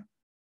time.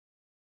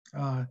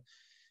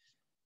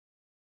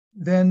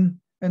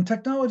 And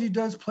technology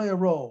does play a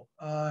role.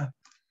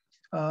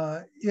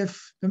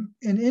 If in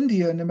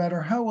India, no matter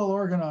how well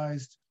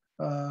organized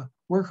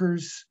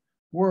workers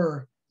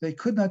were, they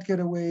could not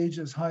get a wage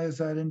as high as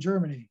that in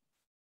Germany,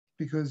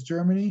 because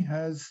Germany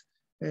has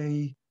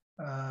a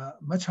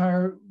much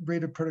higher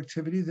rate of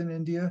productivity than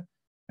India,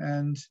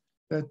 and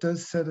that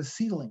does set a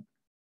ceiling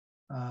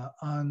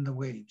on the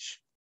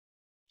wage.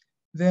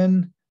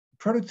 Then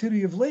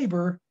productivity of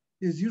labor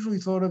is usually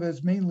thought of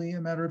as mainly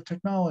a matter of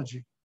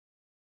technology.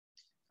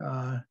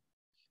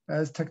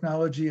 As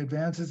technology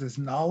advances, as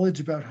knowledge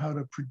about how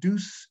to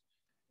produce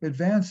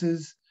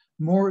advances,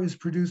 more is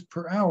produced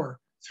per hour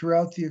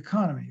throughout the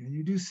economy. And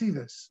you do see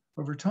this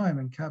over time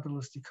in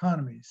capitalist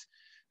economies.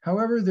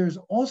 However, there's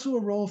also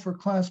a role for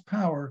class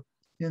power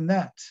in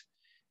that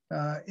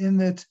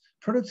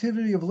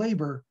productivity of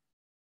labor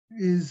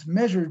is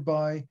measured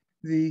by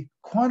the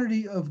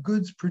quantity of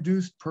goods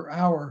produced per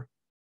hour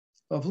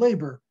of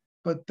labor,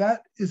 but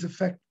that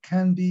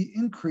can be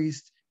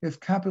increased if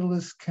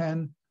capitalists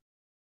can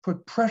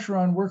put pressure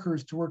on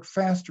workers to work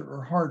faster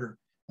or harder,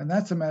 and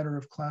that's a matter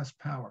of class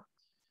power.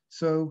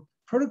 So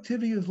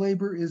productivity of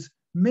labor is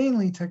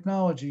mainly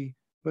technology,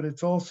 but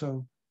it's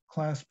also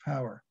class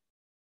power.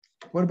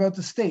 What about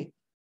the state?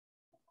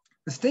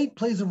 The state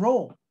plays a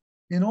role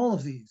in all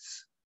of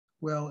these.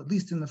 Well, at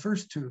least in the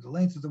first two, the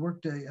length of the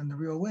workday and the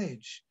real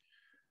wage.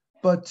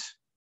 But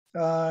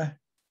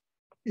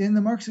in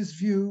the Marxist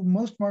view,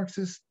 most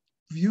Marxists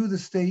view the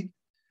state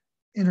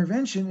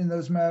intervention in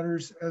those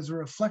matters as a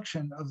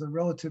reflection of the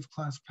relative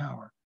class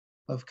power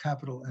of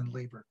capital and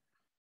labor.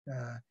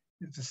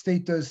 If the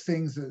state does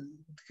things that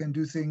can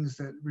do things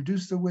that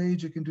reduce the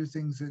wage, it can do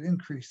things that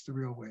increase the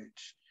real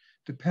wage,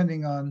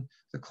 depending on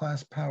the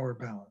class power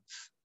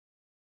balance.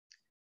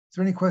 Is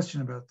there any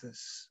question about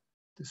this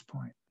at this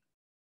point?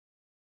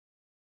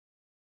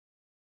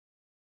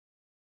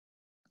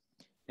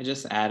 I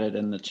just added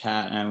in the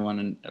chat, and I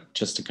wanted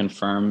just to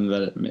confirm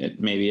that it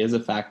maybe is a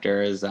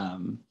factor, is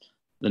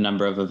the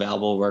number of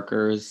available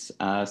workers /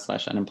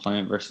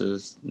 unemployment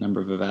versus number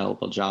of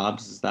available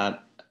jobs. Is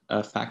that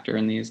a factor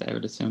in these, I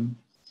would assume?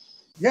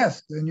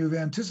 Yes, and you've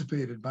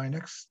anticipated my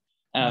next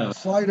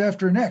slide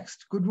after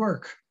next. Good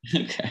work.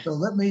 Okay. So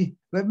let me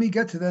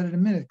get to that in a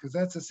minute, because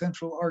that's a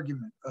central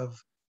argument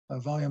of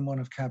Volume 1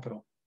 of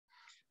Capital.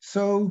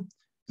 So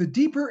the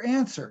deeper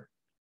answer,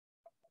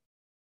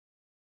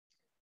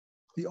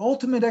 the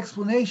ultimate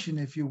explanation,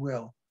 if you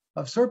will,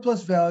 of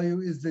surplus value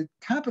is that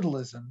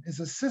capitalism is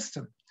a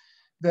system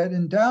that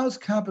endows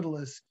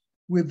capitalists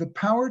with the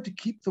power to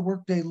keep the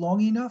workday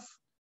long enough,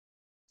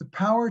 the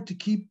power to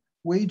keep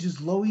wages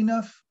low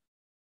enough,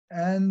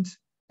 and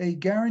a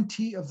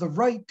guarantee of the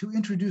right to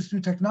introduce new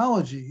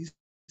technologies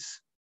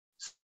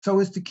so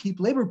as to keep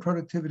labor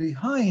productivity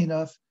high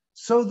enough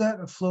so that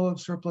a flow of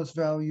surplus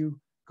value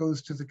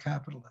goes to the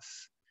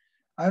capitalists.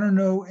 I don't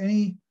know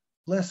any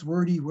less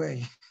wordy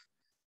way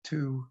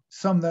to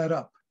sum that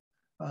up.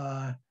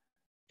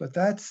 But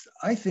that's,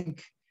 I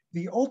think,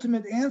 the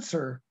ultimate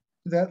answer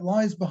that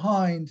lies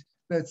behind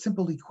that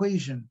simple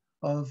equation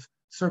of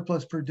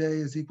surplus per day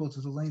is equal to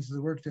the length of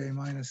the workday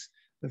minus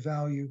the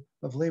value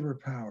of labor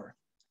power.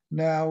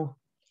 Now,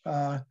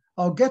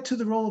 I'll get to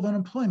the role of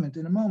unemployment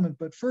in a moment,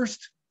 but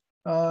first,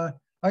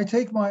 I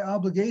take my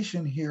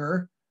obligation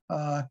here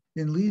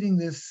in leading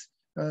this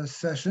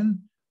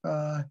session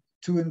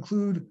to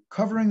include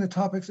covering the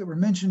topics that were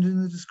mentioned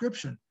in the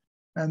description.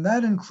 And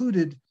that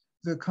included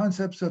the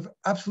concepts of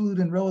absolute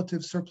and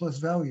relative surplus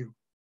value.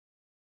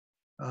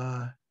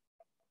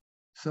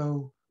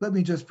 So let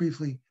me just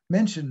briefly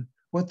mention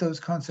what those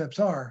concepts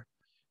are.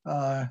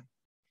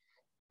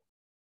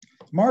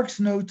 Marx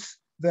notes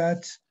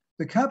that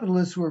the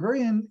capitalists who are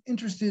very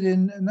interested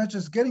in not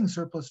just getting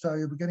surplus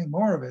value, but getting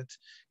more of it,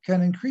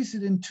 can increase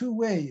it in two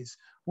ways.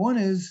 One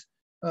is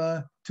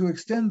to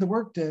extend the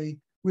workday,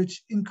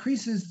 which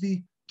increases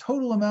the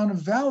total amount of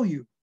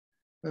value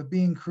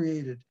being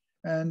created.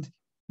 And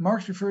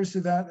Marx refers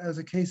to that as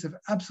a case of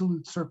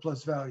absolute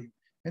surplus value,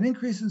 an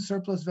increase in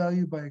surplus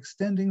value by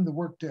extending the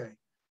workday.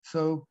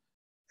 So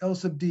L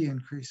sub D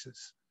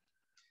increases.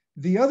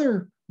 The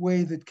other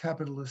way that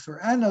capitalists, or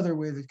another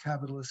way that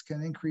capitalists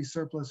can increase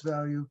surplus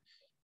value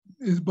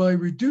is by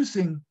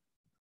reducing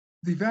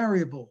the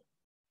variable,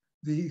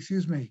 the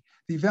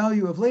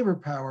value of labor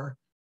power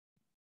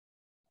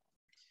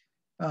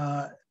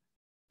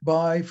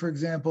by, for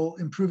example,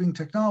 improving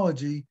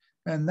technology,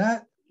 and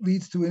that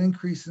leads to an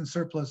increase in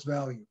surplus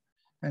value.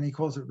 And he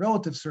calls it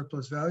relative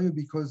surplus value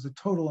because the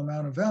total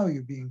amount of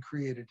value being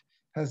created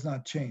has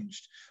not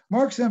changed.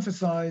 Marx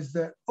emphasized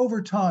that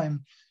over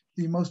time,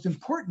 the most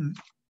important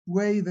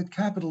way that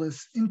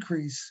capitalists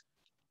increase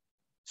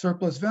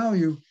surplus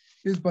value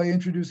is by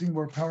introducing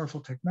more powerful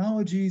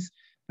technologies,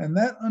 and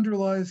that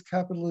underlies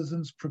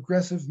capitalism's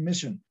progressive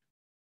mission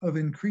of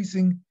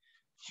increasing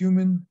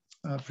human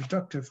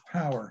productive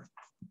power.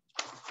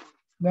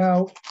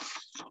 Now,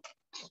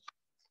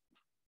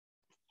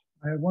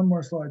 I have one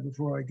more slide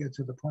before I get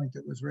to the point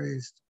that was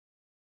raised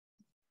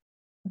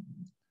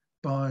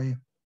by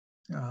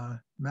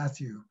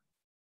Matthew.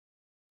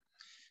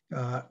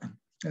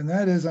 And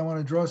that is, I want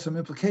to draw some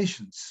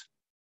implications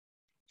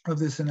of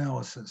this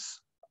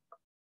analysis.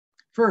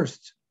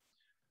 First,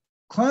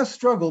 class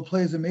struggle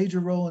plays a major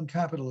role in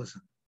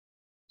capitalism.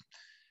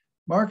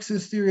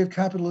 Marxist theory of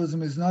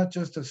capitalism is not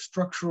just a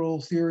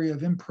structural theory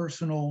of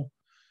impersonal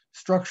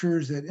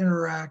structures that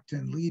interact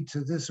and lead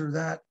to this or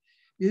that.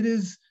 It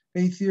is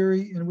a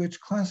theory in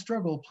which class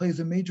struggle plays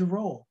a major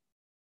role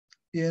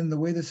in the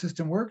way the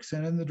system works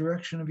and in the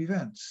direction of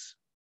events.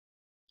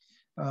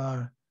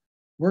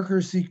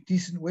 Workers seek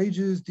decent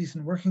wages,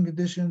 decent working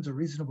conditions, a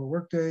reasonable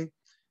workday.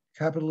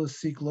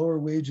 Capitalists seek lower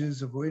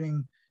wages,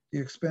 avoiding the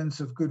expense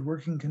of good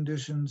working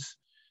conditions,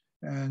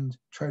 and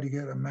try to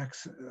get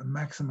a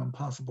maximum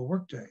possible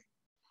workday.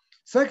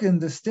 Second,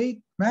 the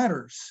state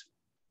matters.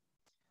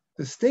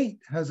 The state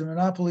has a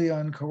monopoly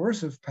on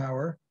coercive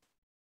power,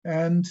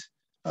 and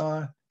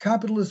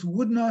capitalists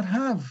would not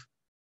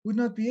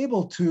be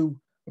able to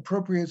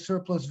appropriate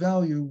surplus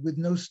value with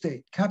no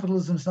state.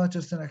 Capitalism is not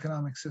just an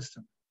economic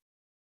system.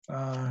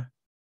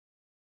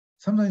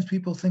 Sometimes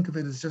people think of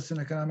it as just an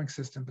economic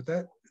system, but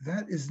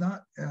that is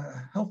not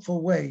a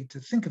helpful way to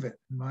think of it,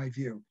 in my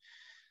view.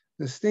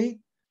 The state,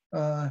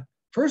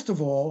 first of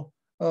all,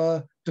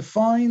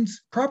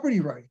 defines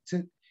property rights.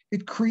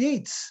 It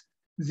creates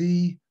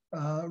the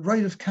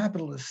right of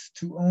capitalists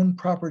to own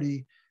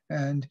property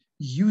and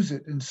use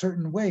it in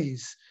certain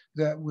ways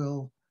that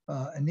will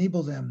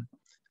enable them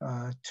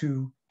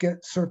to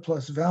get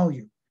surplus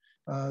value.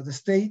 The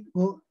state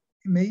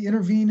may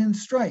intervene in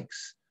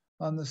strikes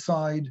on the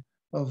side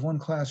of one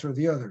class or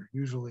the other,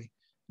 usually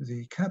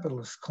the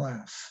capitalist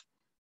class.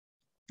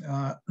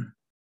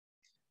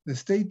 The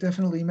state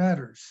definitely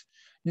matters.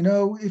 You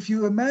know, if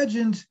you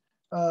imagined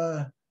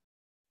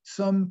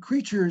some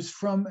creatures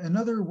from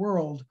another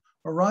world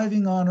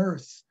arriving on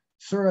Earth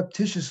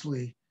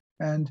surreptitiously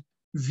and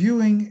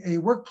viewing a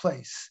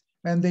workplace,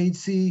 and they'd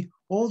see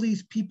all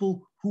these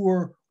people who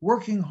are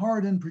working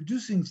hard and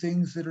producing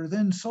things that are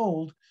then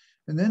sold,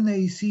 and then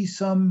they see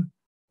some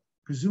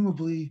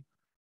presumably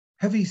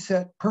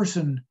heavy-set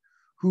person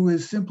who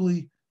is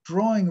simply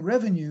drawing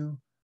revenue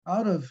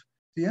out of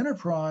the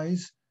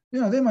enterprise,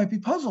 they might be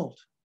puzzled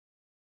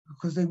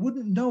because they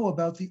wouldn't know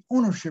about the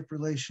ownership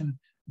relation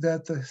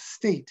that the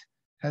state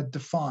had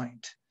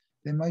defined.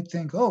 They might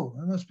think, oh,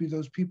 it must be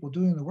those people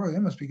doing the work. They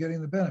must be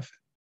getting the benefit.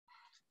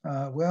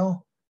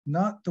 Well,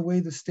 not the way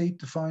the state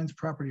defines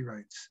property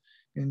rights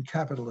in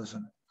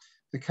capitalism.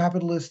 The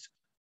capitalist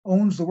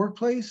owns the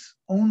workplace,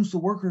 owns the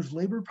workers'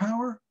 labor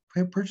power,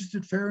 purchased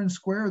it fair and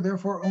square,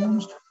 therefore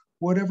owns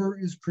whatever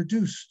is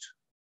produced.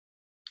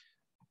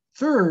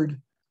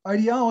 Third,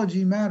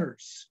 ideology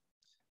matters.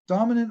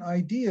 Dominant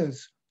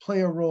ideas play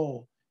a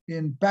role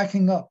in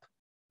backing up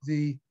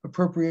the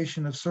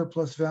appropriation of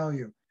surplus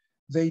value.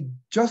 They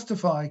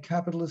justify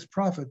capitalist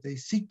profit. They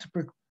seek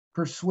to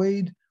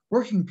persuade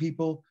working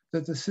people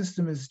that the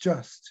system is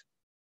just.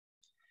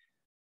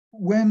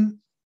 When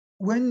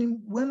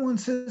one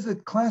says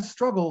that class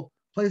struggle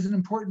plays an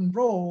important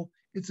role,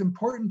 it's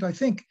important, I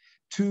think,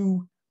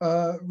 to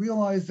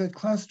realize that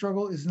class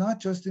struggle is not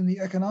just in the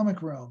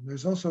economic realm.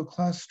 There's also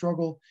class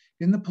struggle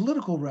in the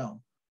political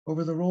realm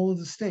over the role of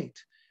the state,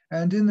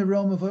 and in the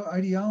realm of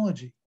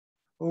ideology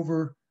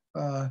over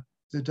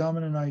the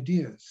dominant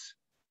ideas.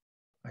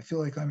 I feel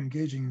like I'm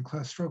engaging in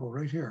class struggle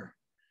right here,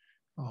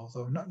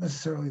 although not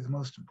necessarily the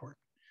most important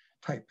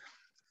type.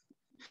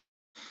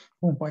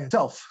 Won't by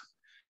itself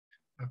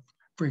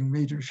bring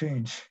major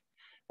change.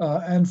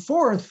 And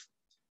fourth,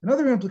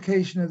 another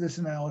implication of this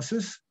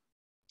analysis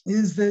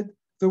is that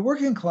the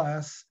working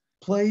class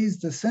plays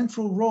the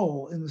central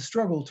role in the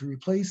struggle to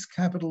replace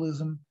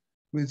capitalism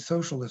with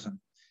socialism,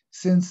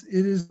 since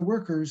it is the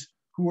workers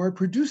who are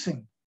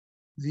producing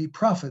the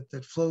profit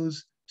that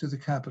flows to the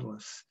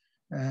capitalists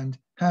and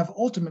have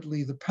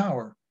ultimately the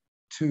power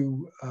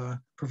to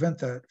prevent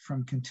that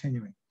from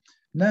continuing.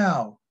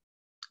 Now,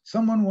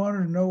 someone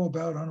wanted to know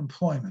about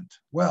unemployment.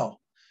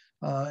 Well,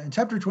 in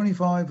chapter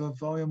 25 of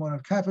volume 1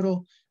 of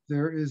Capital,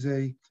 there is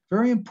a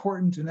very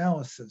important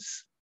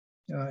analysis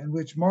in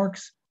which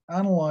Marx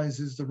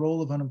analyzes the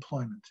role of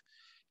unemployment.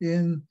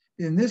 In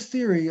this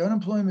theory,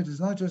 unemployment is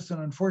not just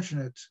an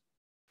unfortunate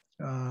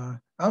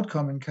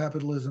outcome in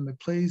capitalism, it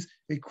plays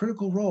a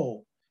critical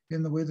role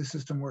in the way the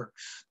system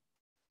works.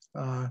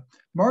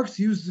 Marx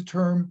used the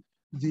term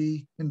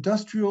the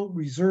industrial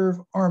reserve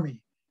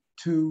army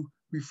to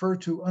refer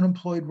to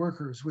unemployed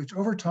workers, which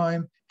over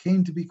time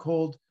came to be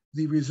called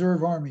the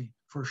reserve army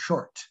for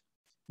short.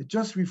 It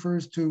just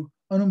refers to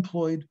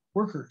unemployed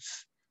workers.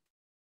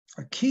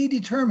 A key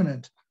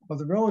determinant of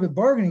the relative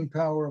bargaining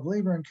power of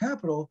labor and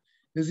capital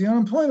is the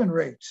unemployment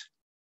rate.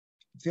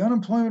 If the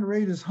unemployment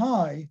rate is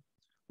high,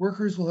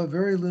 workers will have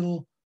very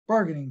little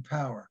bargaining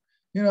power.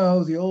 You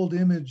know, the old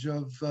image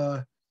of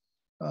a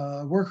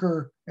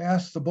worker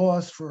asks the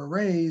boss for a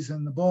raise,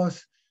 and the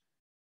boss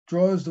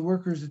draws the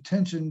worker's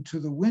attention to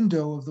the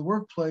window of the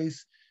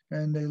workplace,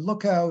 and they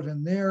look out,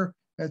 and there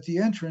at the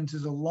entrance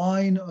is a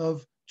line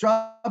of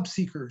job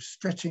seekers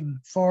stretching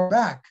far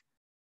back.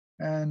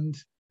 And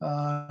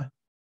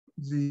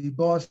the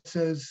boss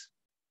says,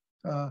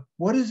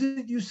 what is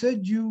it you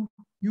said you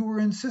were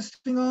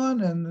insisting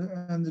on?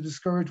 And the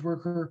discouraged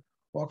worker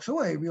walks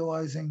away,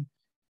 realizing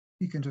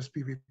he can just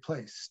be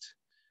replaced.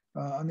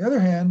 On the other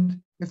hand,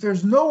 if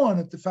there's no one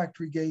at the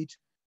factory gate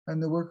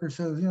and the worker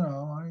says, you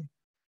know,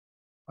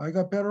 I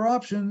got better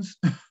options,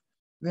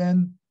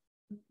 then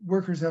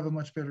workers have a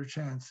much better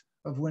chance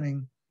of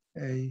winning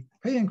a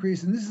pay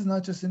increase. And this is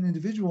not just an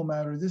individual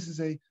matter, this is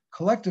a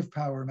collective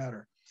power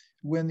matter.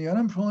 When the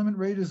unemployment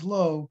rate is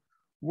low,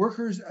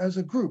 workers as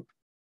a group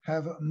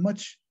have a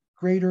much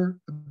greater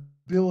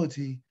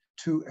ability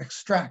to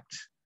extract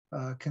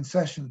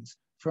concessions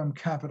from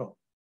capital.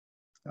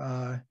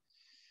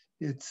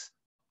 It's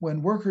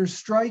when workers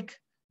strike,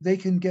 they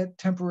can get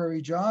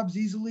temporary jobs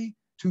easily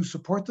to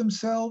support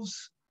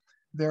themselves.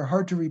 They're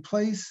hard to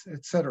replace,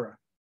 etc.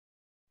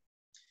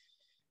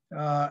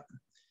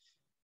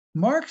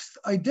 Marx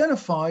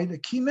identified a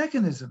key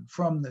mechanism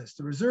from this,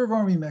 the reserve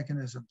army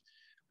mechanism.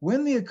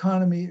 When the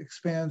economy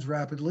expands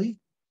rapidly,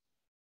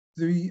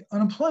 the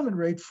unemployment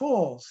rate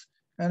falls,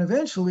 and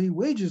eventually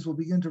wages will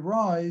begin to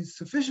rise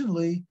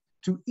sufficiently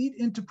to eat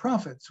into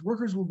profits.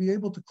 Workers will be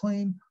able to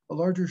claim a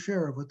larger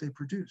share of what they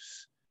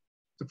produce.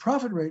 The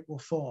profit rate will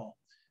fall.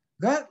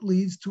 That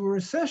leads to a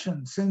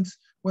recession, since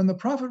when the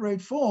profit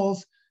rate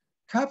falls,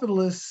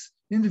 capitalists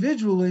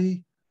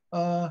individually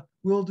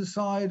will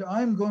decide,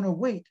 I'm going to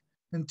wait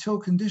until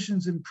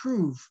conditions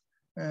improve,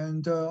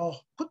 and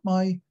I'll put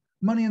my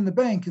money in the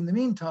bank in the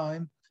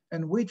meantime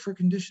and wait for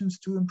conditions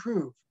to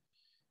improve.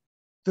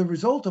 The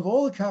result of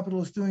all the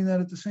capitalists doing that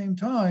at the same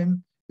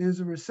time is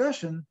a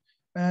recession,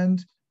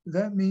 and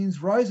that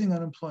means rising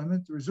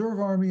unemployment. The reserve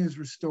army is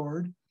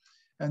restored,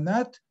 and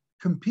that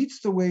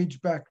competes the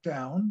wage back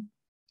down,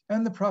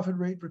 and the profit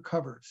rate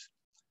recovers.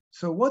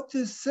 So what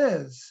this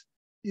says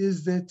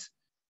is that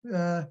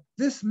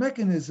this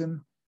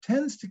mechanism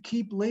tends to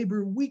keep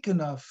labor weak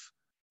enough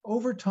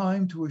over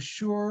time to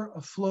assure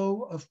a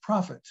flow of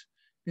profit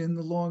in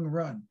the long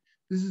run.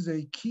 This is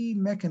a key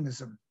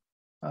mechanism.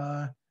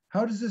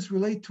 How does this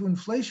relate to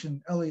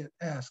inflation? Elliot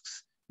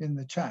asks in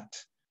the chat.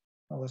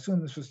 I'll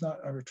assume this was not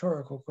a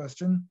rhetorical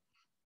question.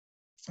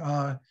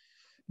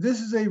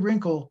 This is a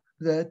wrinkle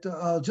that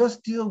I'll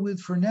just deal with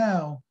for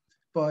now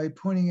by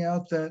pointing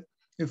out that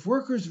if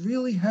workers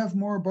really have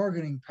more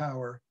bargaining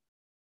power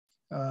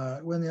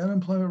when the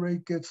unemployment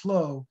rate gets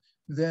low,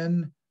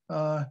 then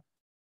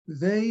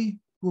they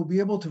will be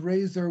able to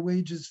raise their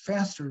wages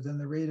faster than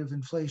the rate of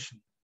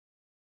inflation.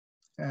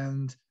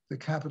 And the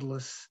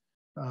capitalists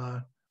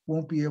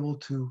won't be able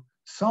to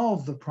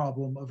solve the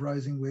problem of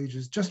rising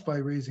wages just by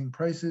raising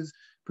prices,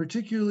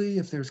 particularly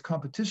if there's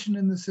competition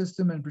in the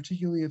system and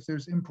particularly if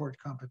there's import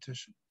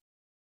competition.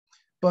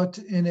 But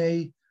in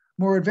a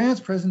more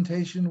advanced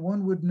presentation,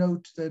 one would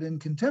note that in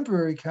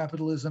contemporary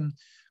capitalism,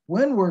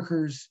 when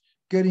workers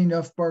get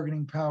enough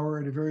bargaining power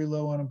at a very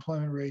low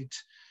unemployment rate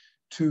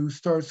to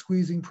start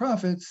squeezing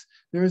profits,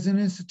 there is an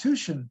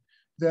institution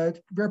that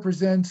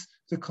represents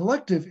the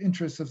collective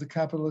interests of the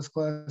capitalist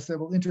class that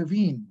will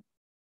intervene.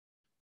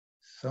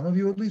 Some of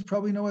you at least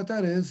probably know what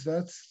that is.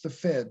 That's the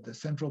Fed, the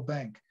central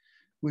bank,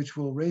 which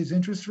will raise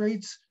interest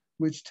rates,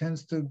 which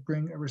tends to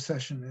bring a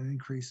recession and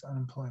increase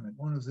unemployment.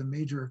 One of the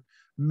major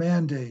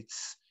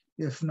mandates,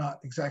 if not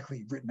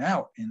exactly written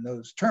out in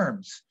those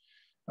terms,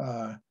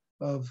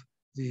 of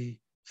the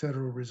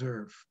Federal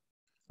Reserve.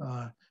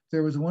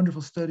 There was a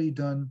wonderful study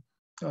done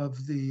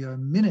of the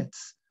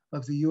minutes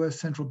of the US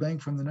central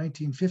bank from the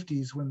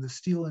 1950s when the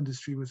steel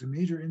industry was a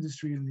major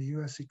industry in the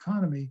US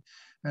economy.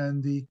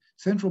 And the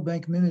central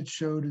bank minutes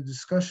showed a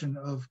discussion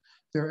of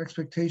their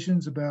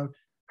expectations about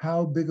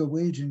how big a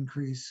wage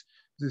increase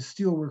the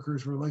steel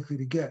workers were likely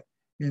to get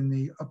in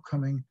the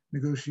upcoming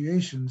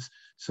negotiations,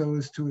 so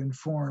as to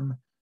inform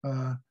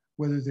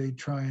whether they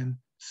try and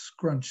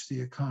scrunch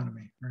the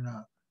economy or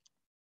not.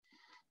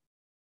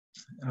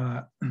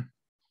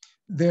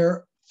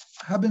 There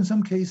have been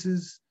some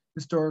cases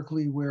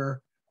historically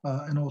where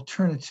an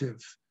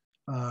alternative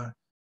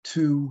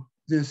to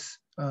this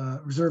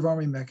reserve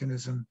army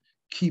mechanism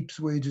keeps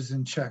wages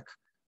in check,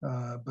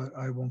 but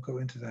I won't go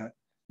into that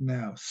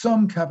now.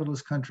 Some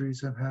capitalist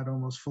countries have had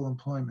almost full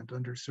employment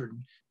under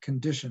certain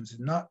conditions,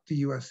 not the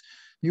US.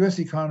 The US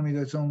economy,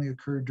 that's only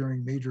occurred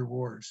during major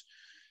wars,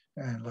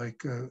 and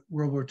like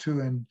World War II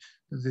and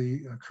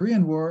the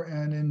Korean War,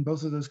 and in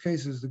both of those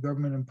cases, the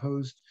government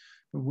imposed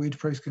wage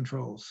price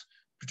controls,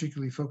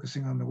 particularly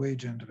focusing on the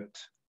wage end of it.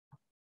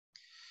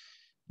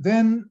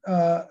 Then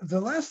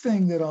the last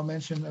thing that I'll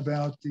mention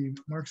about the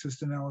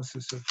Marxist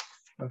analysis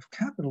of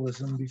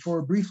capitalism,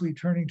 before briefly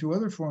turning to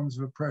other forms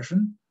of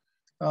oppression,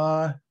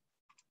 has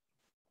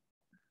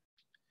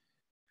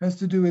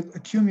to do with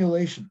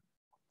accumulation.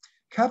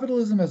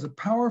 Capitalism has a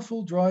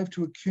powerful drive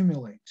to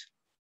accumulate,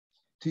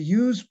 to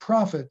use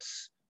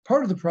profits,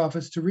 part of the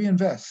profits, to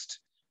reinvest,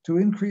 to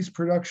increase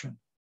production.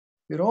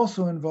 It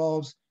also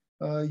involves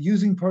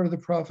using part of the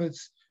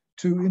profits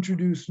to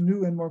introduce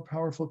new and more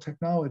powerful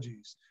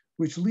technologies,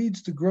 which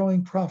leads to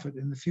growing profit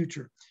in the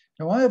future.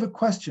 Now, I have a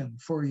question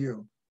for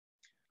you.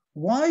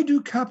 Why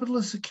do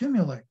capitalists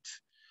accumulate?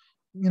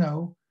 You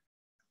know,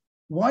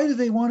 why do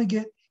they want to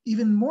get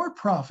even more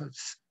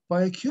profits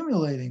by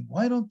accumulating?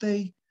 Why don't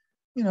they,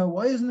 you know,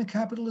 why isn't the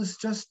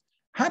capitalist just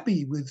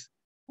happy with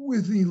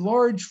the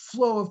large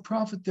flow of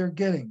profit they're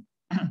getting?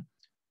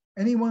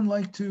 Anyone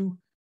like to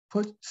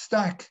put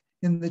stack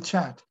in the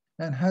chat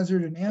and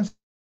hazard an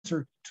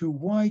answer to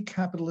why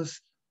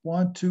capitalists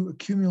want to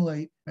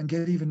accumulate and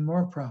get even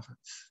more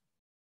profits?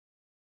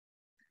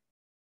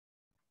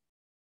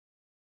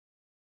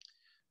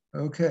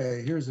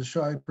 Okay, here's a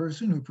shy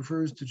person who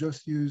prefers to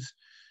just use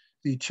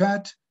the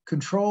chat.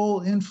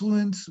 Control,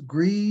 influence,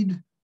 greed.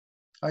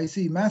 I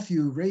see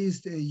Matthew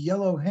raised a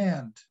yellow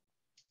hand.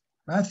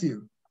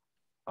 Matthew.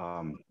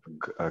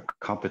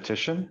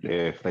 Competition.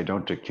 If they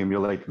don't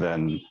accumulate,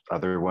 then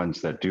other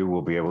ones that do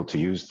will be able to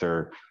use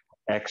their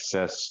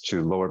excess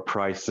to lower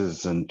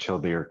prices until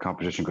their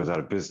competition goes out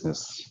of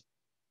business.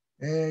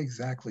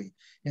 Exactly.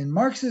 In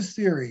Marxist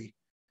theory,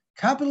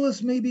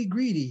 capitalists may be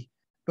greedy,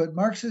 but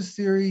Marxist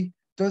theory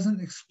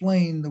doesn't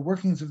explain the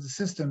workings of the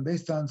system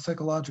based on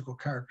psychological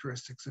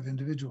characteristics of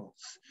individuals.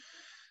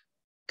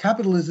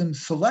 Capitalism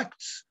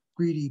selects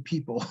greedy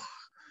people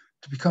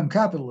to become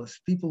capitalists.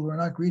 People who are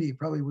not greedy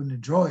probably wouldn't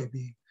enjoy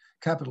being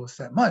capitalists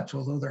that much,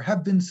 although there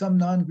have been some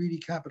non-greedy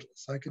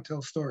capitalists. I could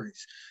tell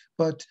stories.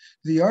 But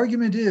the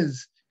argument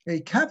is a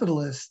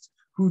capitalist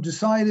who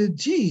decided,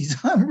 geez,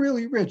 I'm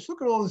really rich.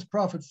 Look at all this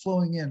profit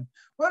flowing in.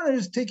 Why don't I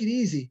just take it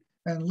easy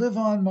and live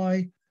on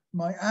my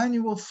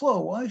annual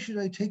flow? Why should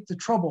I take the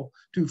trouble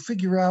to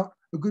figure out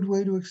a good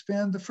way to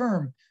expand the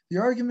firm? The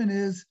argument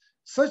is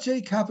such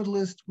a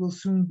capitalist will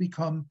soon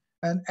become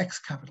an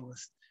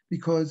ex-capitalist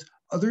because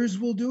others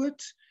will do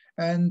it,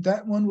 and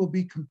that one will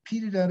be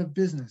competed out of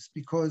business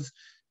because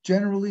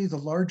generally the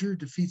larger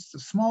defeats the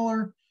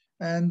smaller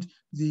and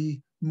the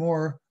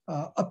more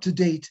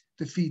up-to-date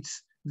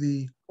defeats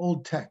the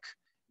old tech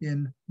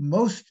in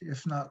most,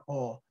 if not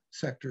all,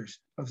 sectors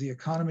of the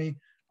economy.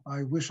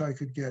 I wish I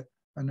could get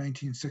a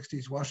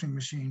 1960s washing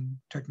machine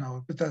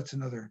technology, but that's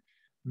another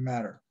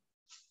matter.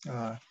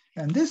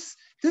 And this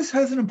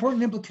has an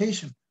important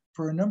implication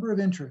for a number of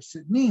interests.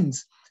 It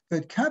means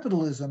that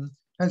capitalism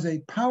has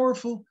a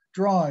powerful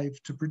drive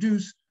to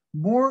produce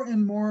more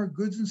and more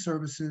goods and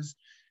services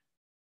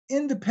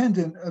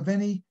independent of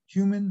any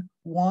human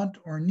want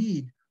or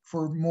need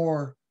for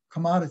more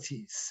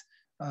commodities.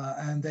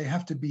 And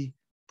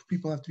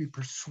people have to be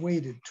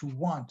persuaded to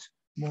want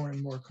more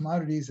and more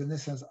commodities, and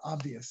this has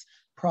obvious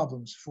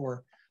problems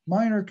for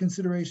minor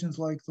considerations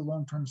like the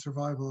long-term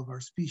survival of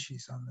our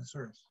species on this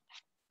earth.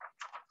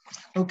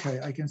 Okay,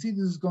 I can see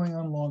this is going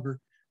on longer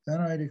than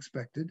I'd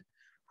expected.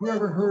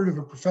 Whoever heard of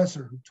a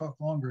professor who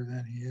talked longer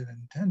than he had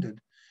intended?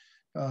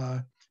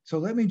 So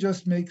let me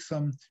just make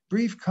some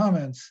brief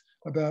comments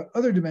about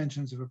other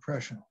dimensions of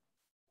oppression.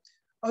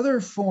 Other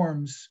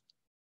forms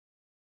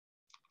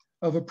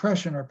of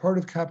oppression are part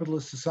of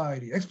capitalist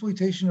society.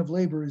 Exploitation of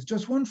labor is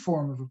just one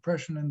form of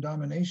oppression and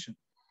domination.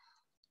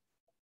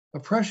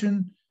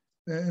 Oppression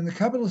and the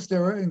capitalist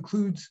era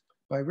includes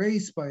by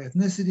race, by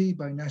ethnicity,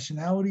 by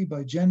nationality,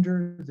 by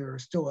gender. There are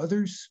still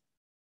others.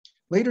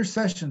 Later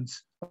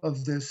sessions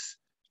of this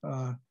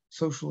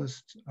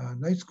socialist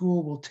night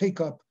school will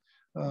take up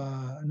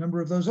a number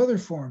of those other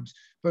forms.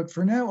 But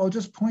for now, I'll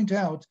just point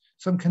out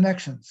some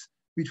connections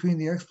between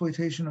the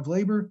exploitation of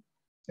labor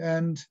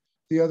and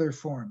the other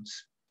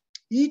forms.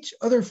 Each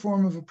other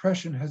form of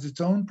oppression has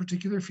its own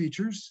particular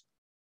features,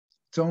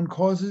 its own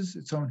causes,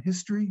 its own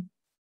history.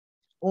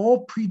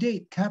 All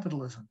predate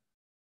capitalism.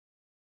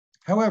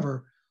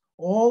 However,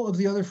 all of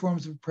the other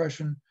forms of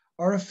oppression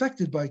are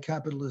affected by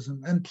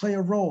capitalism and play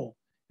a role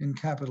in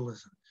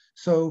capitalism.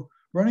 So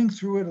running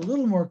through it a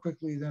little more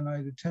quickly than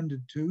I'd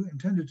intended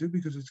to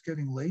because it's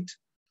getting late,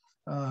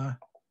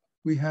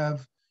 we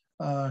have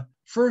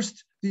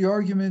first the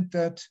argument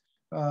that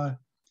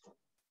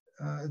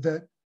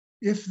that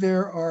if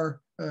there are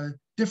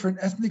different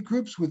ethnic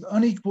groups with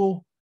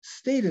unequal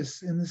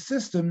status in the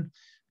system,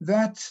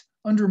 that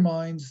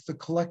undermines the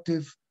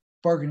collective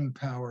bargaining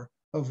power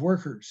of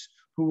workers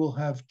who will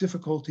have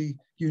difficulty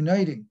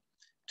uniting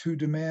to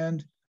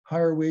demand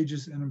higher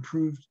wages and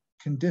improved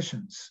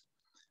conditions.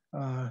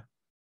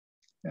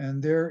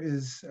 And there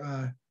is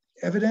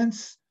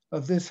evidence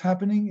of this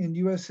happening in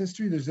US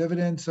history. There's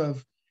evidence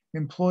of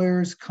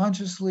employers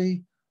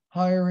consciously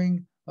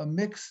hiring a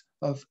mix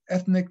of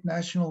ethnic,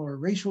 national, or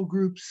racial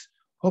groups,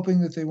 hoping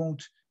that they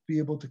won't be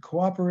able to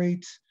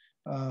cooperate.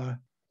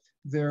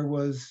 There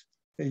was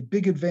a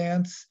big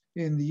advance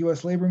in the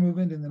US labor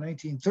movement in the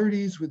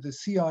 1930s with the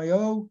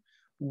CIO,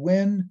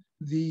 when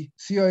the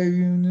CIO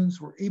unions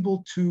were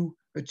able to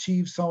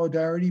achieve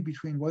solidarity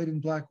between white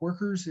and black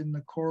workers in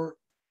the core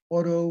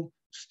auto,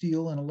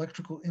 steel, and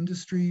electrical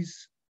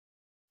industries,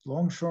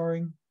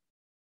 longshoring.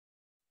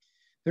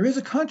 There is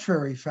a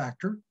contrary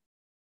factor.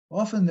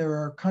 Often there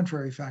are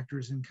contrary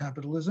factors in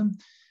capitalism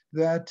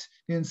that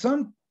in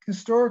some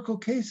historical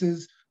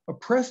cases,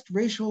 oppressed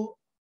racial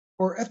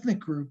or ethnic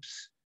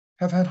groups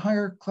have had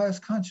higher class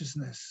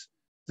consciousness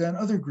than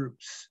other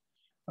groups,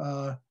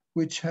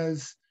 which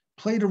has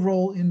played a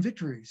role in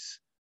victories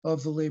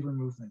of the labor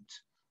movement.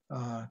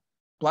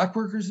 Black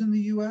workers in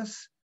the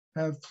US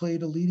have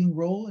played a leading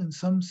role in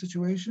some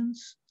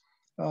situations.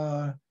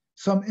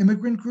 Some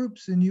immigrant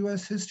groups in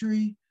US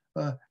history,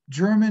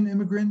 German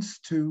immigrants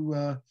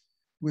to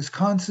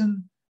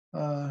Wisconsin,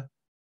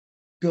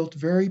 built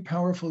very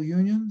powerful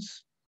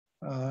unions.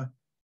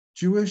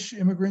 Jewish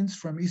immigrants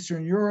from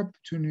Eastern Europe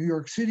to New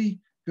York City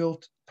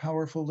built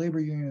powerful labor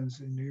unions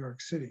in New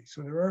York City.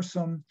 So there are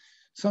some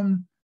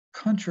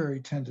contrary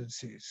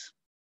tendencies.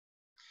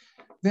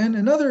 Then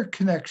another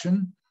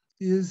connection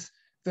is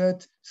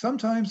that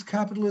sometimes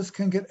capitalists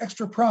can get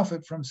extra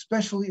profit from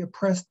specially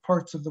oppressed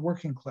parts of the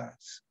working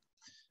class.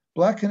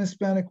 Black and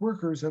Hispanic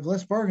workers have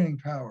less bargaining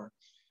power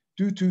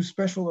due to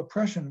special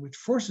oppression, which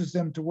forces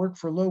them to work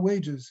for low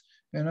wages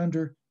and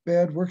under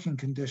bad working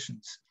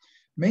conditions.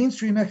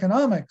 Mainstream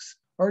economics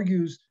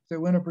argues that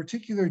when a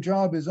particular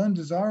job is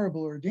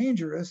undesirable or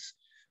dangerous,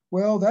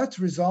 well, that's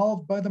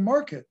resolved by the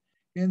market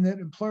in that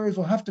employers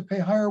will have to pay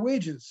higher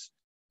wages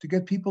to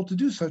get people to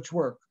do such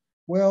work.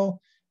 Well,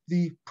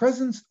 the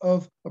presence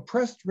of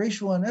oppressed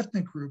racial and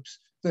ethnic groups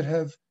that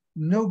have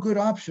no good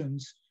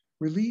options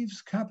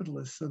relieves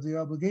capitalists of the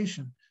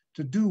obligation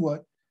to do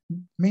what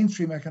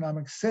mainstream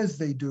economics says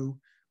they do,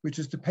 which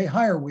is to pay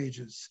higher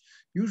wages.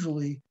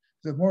 Usually,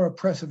 the more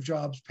oppressive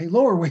jobs pay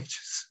lower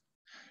wages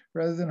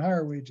rather than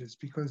higher wages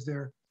because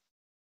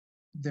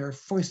they're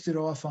foisted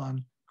off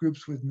on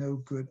groups with no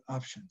good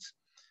options.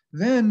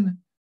 Then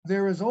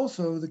there is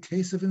also the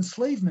case of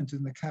enslavement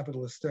in the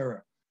capitalist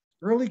era.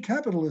 Early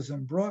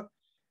capitalism brought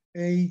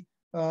a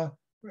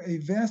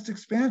vast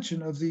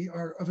expansion of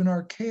an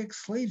archaic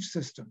slave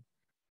system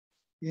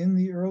in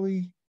the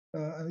early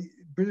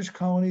British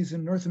colonies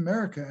in North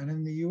America and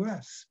in the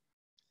US.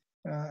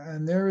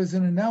 And there is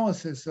an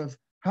analysis of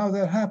how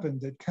that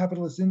happened, that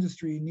capitalist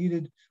industry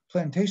needed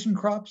plantation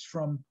crops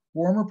from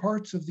warmer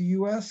parts of the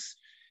US,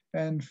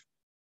 and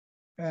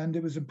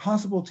it was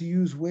impossible to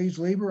use wage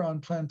labor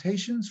on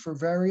plantations for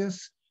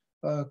various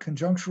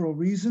conjunctural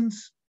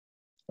reasons.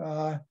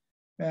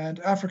 And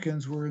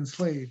Africans were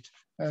enslaved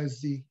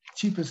as the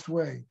cheapest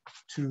way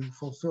to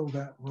fulfill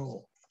that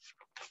role.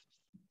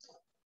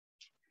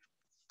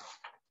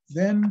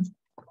 Then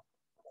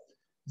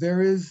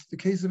there is the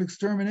case of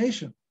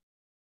extermination.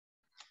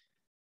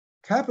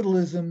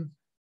 Capitalism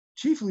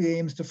chiefly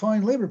aims to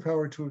find labor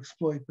power to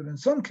exploit, but in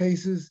some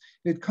cases,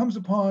 it comes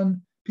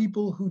upon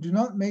people who do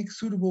not make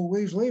suitable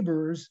wage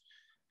laborers.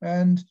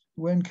 And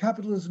when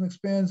capitalism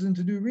expands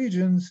into new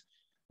regions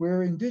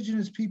where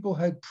indigenous people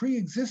had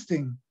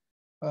pre-existing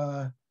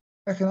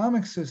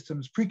economic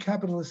systems,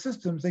 pre-capitalist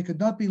systems, they could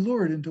not be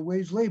lured into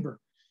wage labor.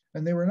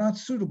 And they were not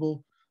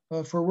suitable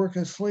for work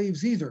as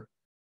slaves either,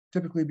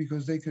 typically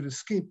because they could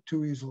escape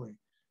too easily.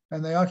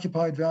 And they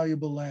occupied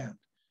valuable land.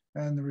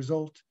 And the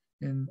result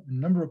in a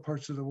number of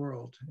parts of the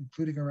world,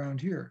 including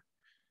around here,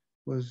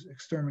 was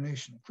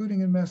extermination,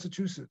 including in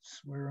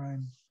Massachusetts, where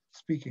I'm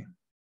speaking.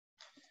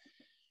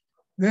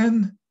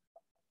 Then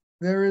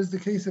there is the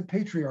case of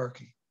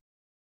patriarchy.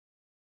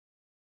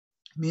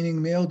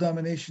 meaning male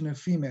domination of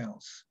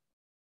females.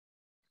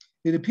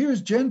 It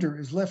appears gender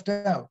is left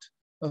out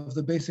of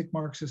the basic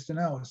Marxist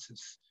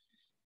analysis.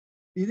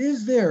 It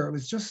is there, it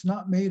was just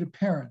not made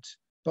apparent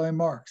by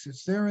Marx.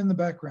 It's there in the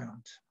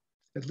background,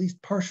 at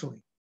least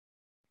partially.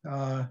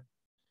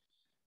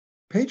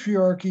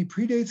 Patriarchy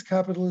predates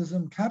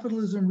capitalism,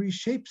 capitalism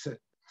reshapes it.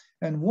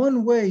 And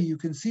one way you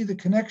can see the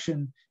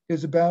connection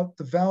is about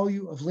the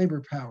value of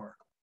labor power.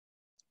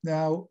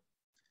 Now,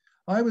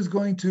 I was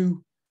going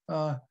to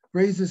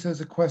raise this as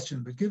a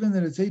question, but given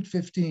that it's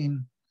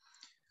 8:15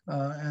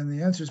 and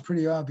the answer is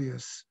pretty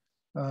obvious,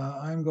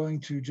 I'm going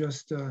to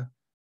just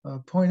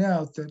point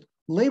out that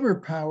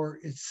labor power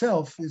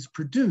itself is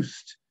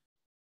produced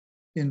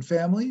in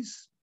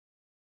families,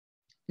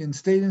 in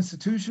state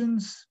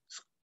institutions,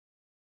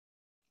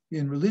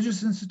 in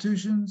religious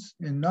institutions,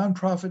 in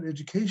nonprofit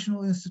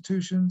educational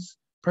institutions,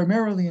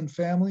 primarily in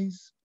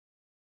families.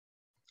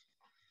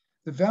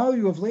 The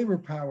value of labor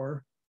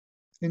power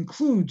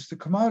includes the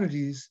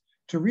commodities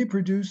to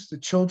reproduce the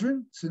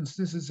children, since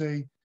this is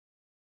a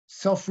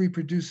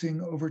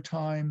self-reproducing over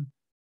time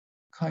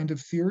kind of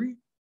theory,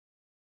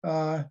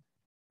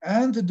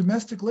 and the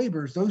domestic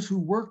laborers, those who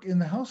work in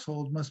the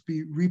household, must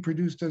be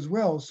reproduced as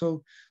well.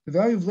 So the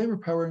value of labor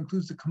power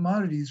includes the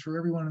commodities for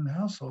everyone in the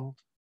household.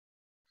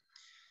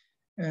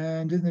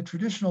 And in the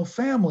traditional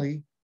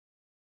family,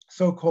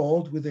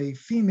 so-called, with a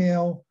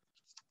female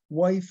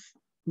wife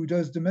who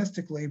does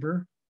domestic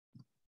labor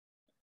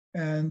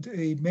and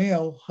a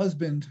male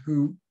husband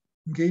who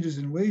engages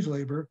in wage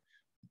labor,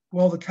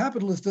 while the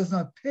capitalist does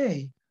not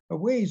pay a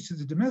wage to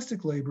the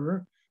domestic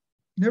laborer,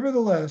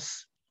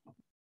 nevertheless,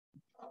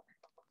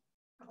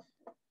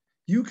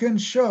 you can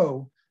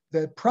show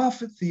that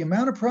profit, the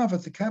amount of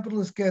profit the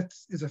capitalist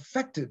gets, is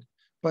affected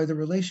by the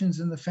relations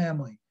in the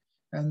family,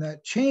 and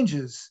that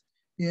changes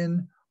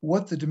in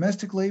what the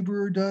domestic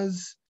laborer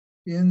does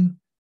in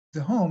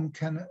the home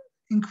can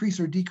increase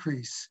or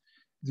decrease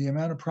the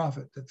amount of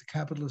profit that the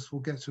capitalist will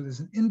get. So there's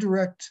an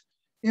indirect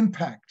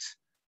impact.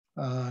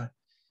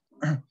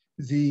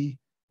 The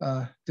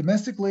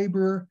domestic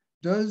laborer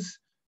does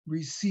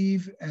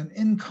receive an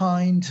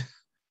in-kind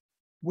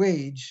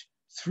wage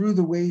through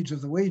the wage of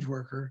the wage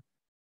worker,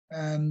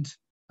 and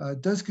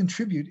does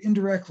contribute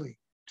indirectly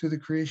to the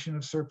creation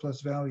of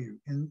surplus value.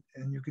 And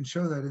you can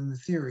show that in the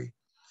theory.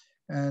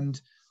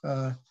 And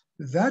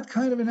that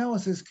kind of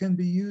analysis can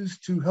be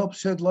used to help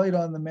shed light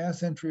on the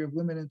mass entry of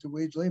women into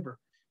wage labor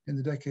in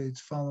the decades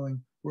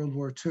following World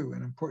War II,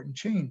 an important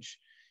change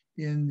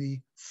in the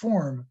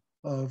form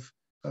of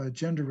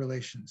gender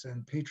relations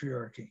and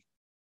patriarchy.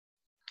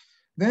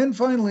 Then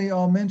finally,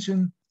 I'll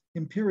mention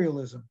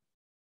imperialism.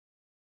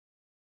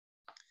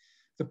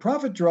 The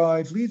profit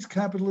drive leads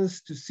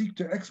capitalists to seek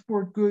to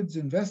export goods,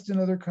 invest in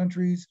other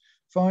countries,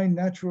 find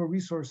natural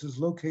resources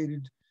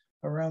located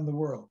around the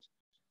world.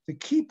 The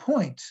key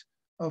point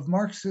of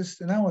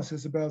Marxist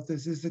analysis about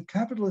this is that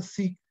capitalists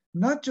seek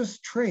not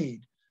just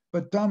trade,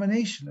 but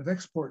domination of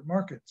export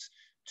markets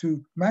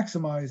to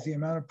maximize the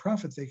amount of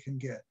profit they can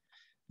get.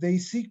 They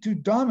seek to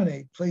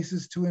dominate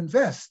places to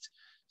invest,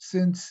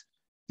 since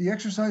the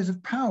exercise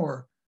of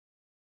power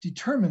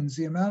determines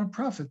the amount of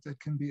profit that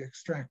can be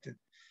extracted.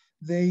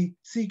 They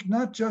seek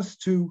not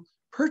just to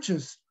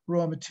purchase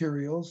raw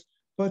materials,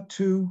 but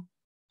to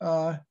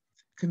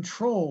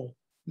control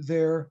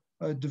their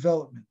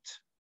development.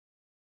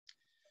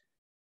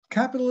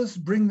 Capitalists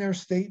bring their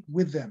state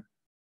with them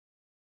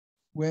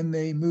when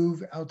they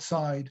move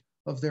outside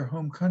of their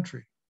home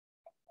country.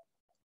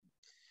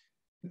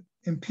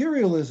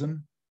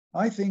 Imperialism,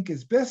 I think,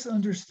 is best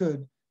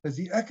understood as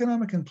the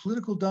economic and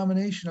political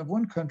domination of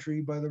one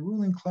country by the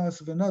ruling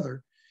class of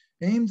another,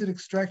 aimed at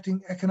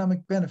extracting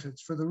economic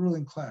benefits for the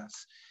ruling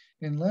class.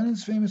 In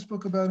Lenin's famous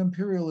book about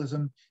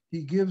imperialism,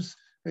 he gives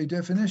a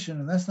definition,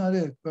 and that's not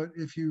it, but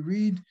if you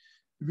read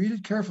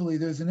it carefully,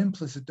 there's an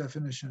implicit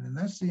definition, and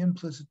that's the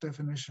implicit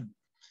definition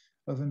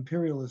of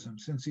imperialism,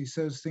 since he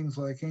says things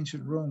like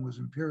ancient Rome was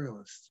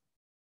imperialist,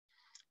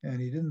 and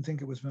he didn't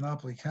think it was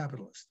monopoly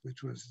capitalist,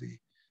 which was the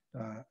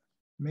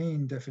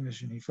main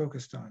definition he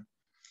focused on.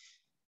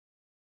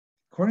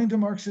 According to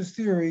Marxist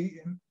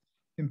theory,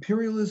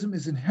 imperialism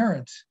is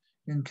inherent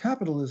in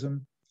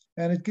capitalism,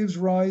 and it gives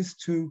rise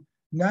to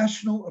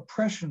national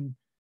oppression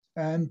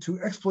and to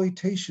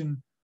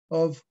exploitation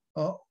of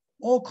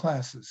all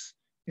classes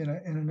in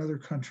another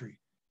country.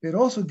 It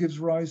also gives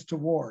rise to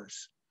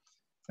wars.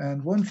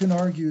 And one can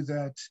argue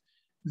that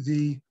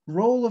the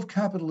role of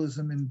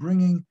capitalism in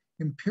bringing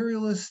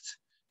imperialist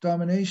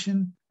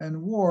domination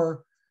and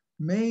war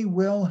may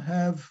well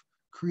have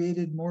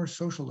created more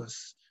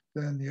socialists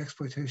than the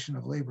exploitation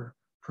of labor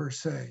per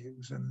se. It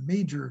was a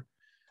major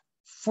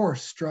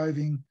force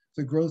driving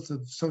the growth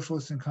of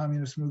socialist and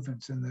communist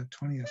movements in the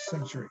 20th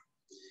century.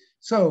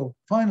 So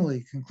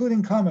finally,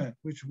 concluding comment,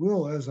 which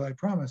will, as I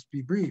promised,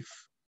 be brief.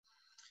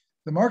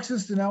 The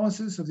Marxist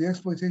analysis of the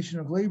exploitation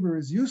of labor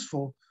is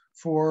useful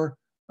for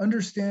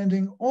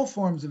understanding all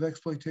forms of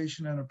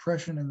exploitation and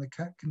oppression in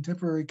the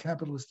contemporary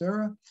capitalist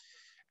era,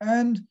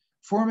 and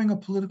forming a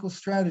political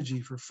strategy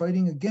for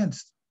fighting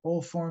against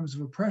all forms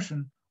of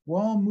oppression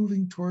while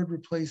moving toward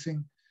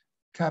replacing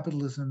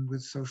capitalism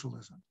with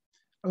socialism.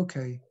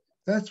 Okay,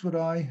 that's what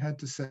I had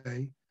to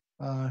say.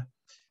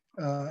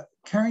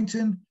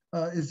 Carrington,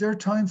 is there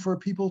time for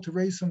people to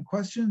raise some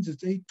questions?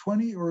 It's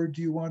 8:20, or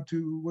do you want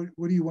to,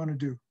 what do you want to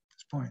do at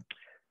this point?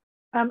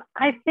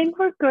 I think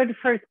we're good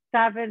for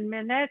 7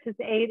 minutes. It's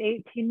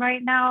 8:18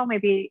 right now,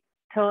 maybe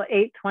till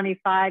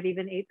 8:25,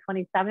 even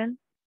 8:27.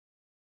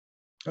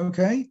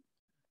 Okay.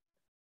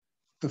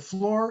 The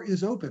floor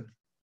is open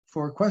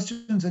for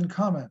questions and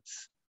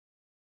comments.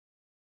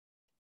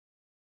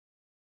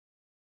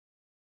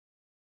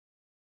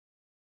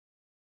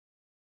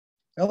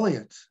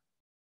 Elliot.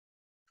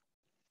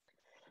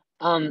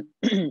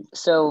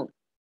 So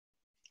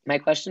my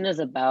question is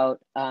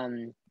about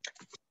the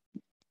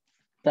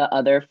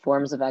other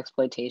forms of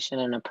exploitation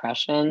and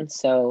oppression.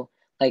 So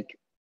like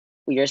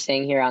you're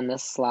saying here on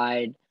this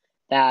slide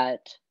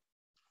that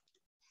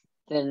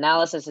the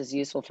analysis is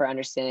useful for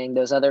understanding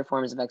those other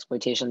forms of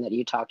exploitation that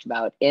you talked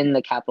about in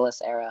the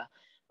capitalist era.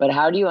 But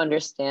how do you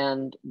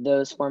understand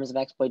those forms of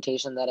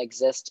exploitation that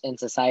exist in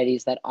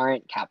societies that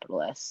aren't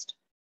capitalist?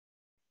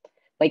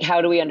 Like,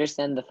 how do we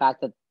understand the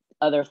fact that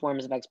other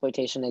forms of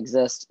exploitation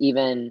exist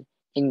even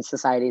in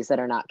societies that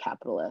are not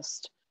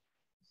capitalist?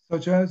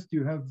 Such as, do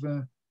you have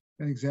an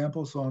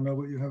example so I'll know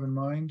what you have in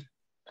mind?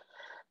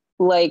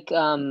 Like,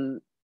 I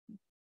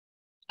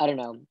don't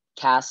know,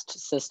 caste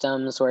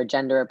systems or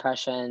gender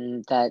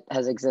oppression that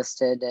has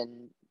existed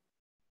in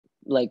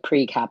like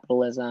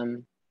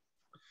pre-capitalism.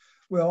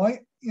 Well, I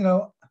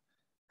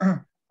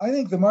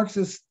think the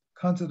Marxist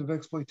concept of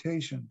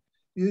exploitation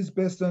is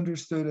best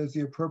understood as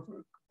the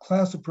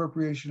class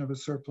appropriation of a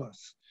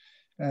surplus.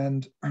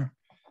 And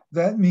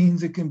that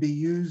means it can be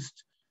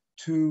used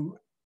to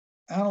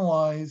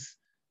analyze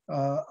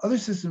other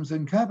systems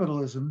in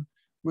capitalism,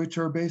 which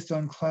are based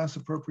on class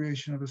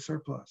appropriation of a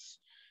surplus.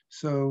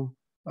 So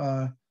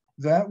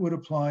that would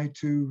apply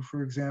to,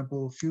 for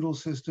example, feudal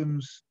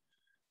systems,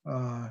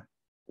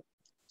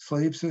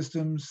 slave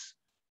systems,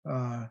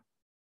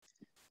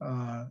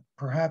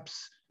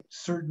 perhaps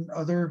certain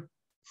other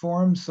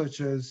forms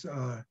such as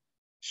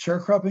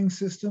sharecropping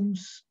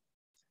systems,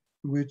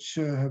 which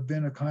have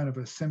been a kind of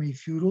a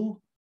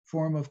semi-feudal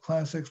form of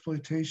class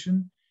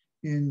exploitation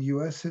in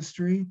US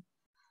history.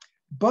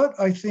 But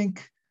I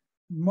think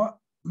my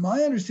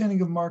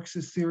understanding of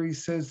Marxist theory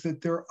says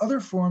that there are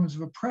other forms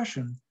of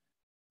oppression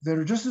that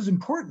are just as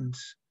important,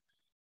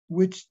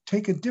 which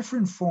take a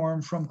different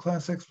form from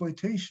class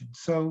exploitation.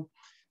 So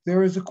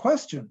there is a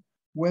question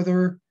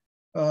whether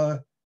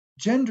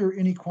gender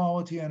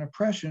inequality and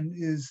oppression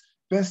is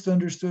best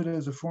understood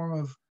as a form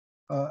of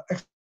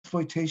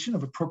exploitation,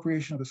 of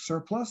appropriation of a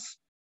surplus,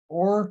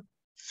 or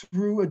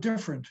through a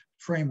different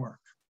framework.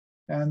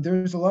 And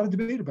there's a lot of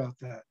debate about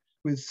that,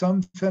 with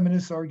some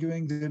feminists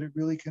arguing that it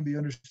really can be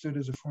understood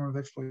as a form of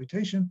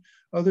exploitation,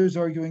 others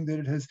arguing that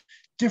it has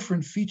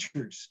different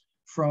features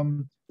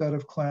from that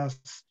of class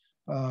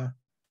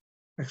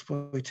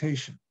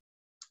exploitation.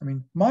 I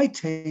mean, my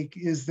take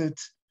is that,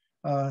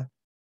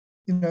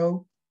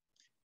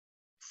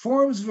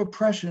 forms of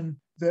oppression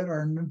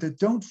that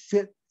don't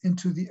fit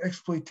into the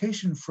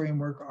exploitation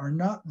framework are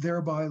not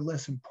thereby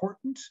less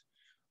important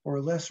or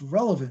less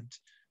relevant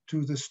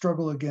to the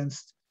struggle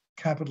against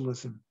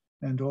capitalism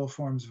and all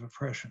forms of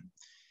oppression.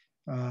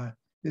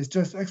 It's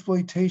just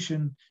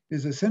exploitation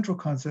is a central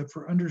concept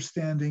for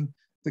understanding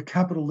the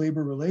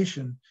capital-labor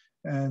relation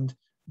and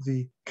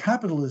the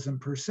capitalism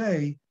per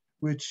se,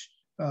 which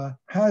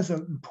has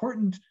an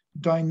important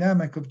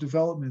dynamic of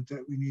development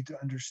that we need to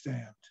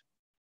understand.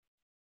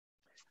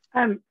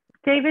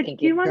 David,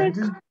 do you want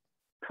to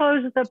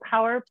close the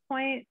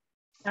PowerPoint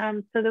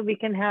so that we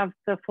can have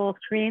the full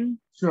screen?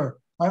 Sure.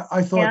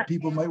 I thought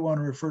people might want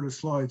to refer to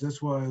slides.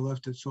 That's why I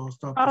left it, so I'll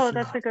stop. Oh,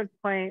 that's a good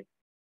point.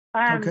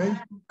 Okay,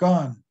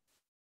 gone.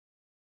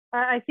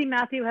 I see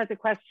Matthew has a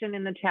question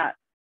in the chat.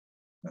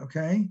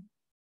 Okay,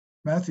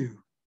 Matthew.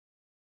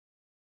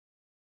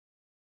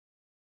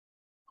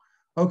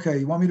 Okay,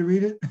 you want me to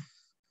read it?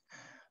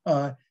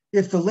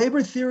 If the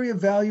labor theory of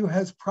value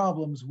has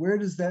problems, where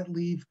does that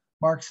leave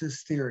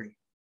Marxist theory?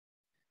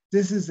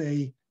 This is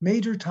a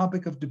major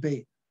topic of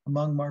debate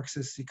among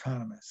Marxist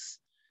economists.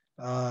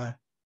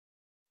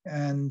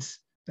 And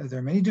there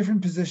are many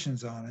different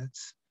positions on it.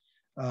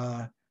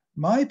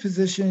 My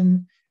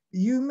position,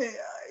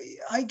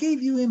 I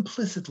gave you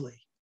implicitly,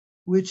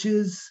 which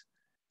is,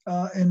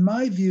 in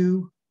my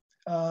view,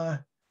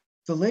 the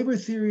labor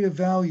theory of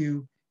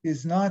value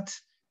is not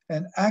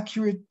an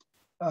accurate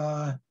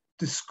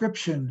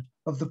description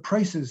of the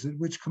prices at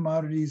which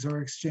commodities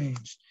are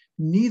exchanged.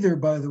 Neither,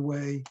 by the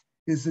way,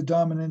 is the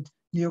dominant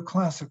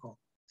neoclassical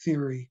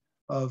theory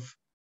of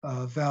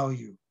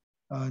value.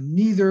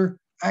 Neither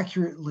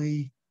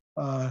accurately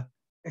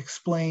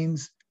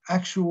explains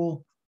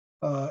actual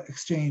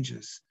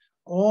exchanges.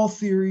 All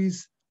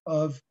theories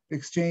of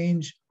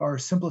exchange are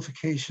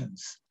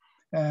simplifications.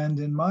 And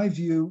in my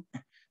view,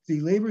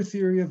 the labor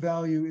theory of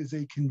value is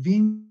a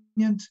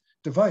convenient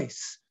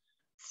device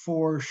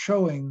for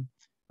showing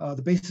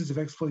the basis of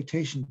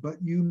exploitation. But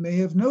you may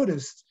have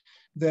noticed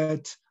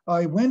that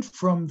I went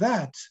from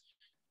that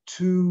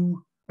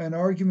to an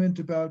argument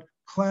about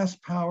class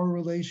power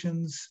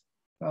relations,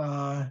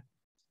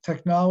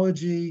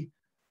 technology.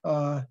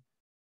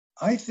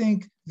 I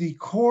think the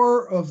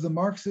core of the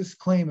Marxist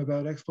claim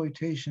about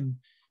exploitation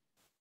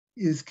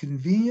is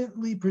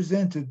conveniently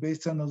presented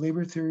based on the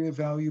labor theory of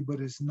value, but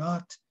is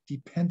not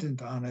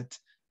dependent on it,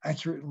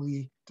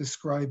 accurately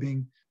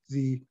describing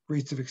the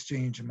rates of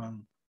exchange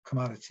among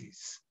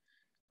commodities.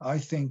 I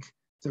think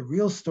the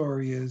real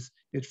story is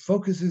it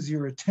focuses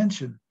your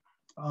attention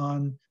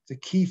on the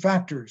key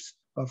factors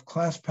of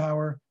class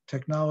power,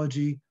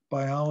 technology,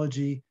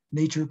 biology,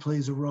 nature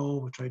plays a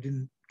role, which I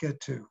didn't get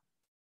to.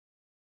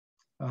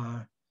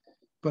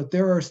 But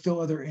there are still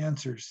other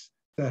answers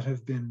that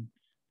have been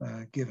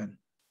given.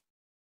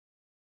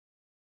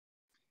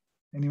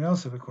 Anyone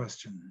else have a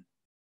question?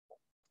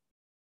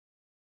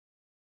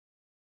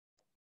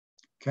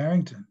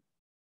 Carrington.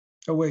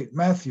 Oh wait,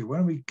 Matthew. Why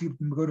don't we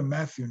go to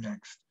Matthew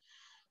next?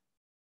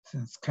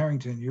 Since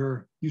Carrington,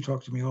 you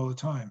talk to me all the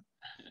time.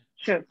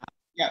 Sure.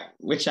 Yeah,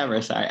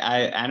 whichever. Sorry,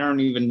 I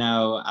don't even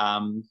know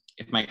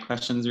if my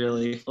question's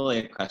really fully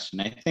a question.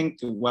 I think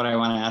what I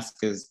want to ask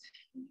is,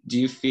 do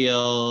you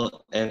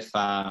feel if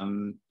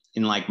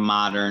in like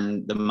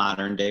the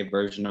modern day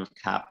version of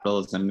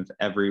capitalism, if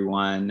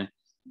everyone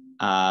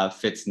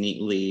fits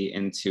neatly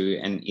into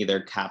an either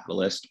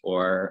capitalist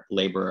or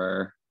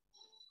laborer,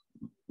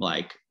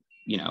 like,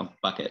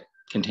 bucket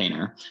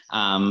container,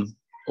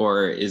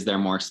 or is there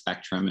more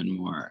spectrum and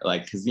more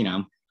like, because,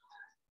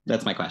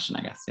 that's my question,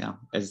 I guess. Yeah.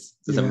 Does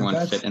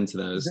everyone fit into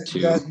those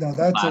two?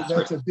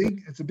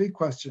 It's a big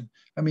question.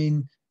 I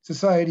mean,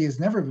 society has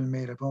never been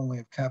made up only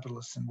of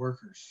capitalists and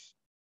workers.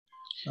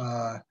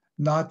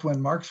 Not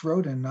when Marx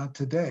wrote and not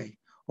today,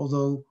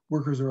 although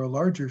workers are a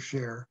larger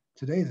share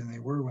today than they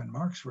were when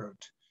Marx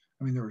wrote.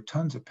 I mean, there were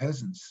tons of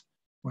peasants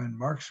when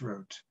Marx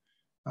wrote.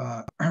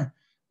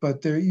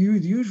 But the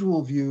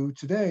usual view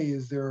today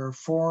is there are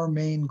four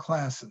main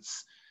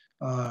classes.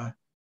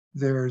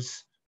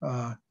 There's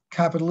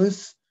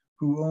capitalists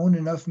who own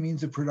enough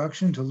means of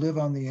production to live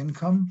on the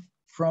income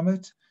from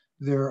it.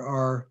 There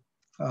are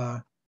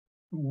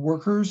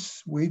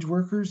workers, wage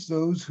workers,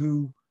 those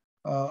who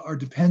are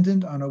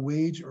dependent on a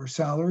wage or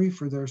salary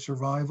for their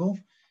survival.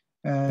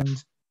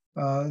 And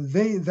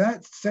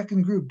that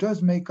second group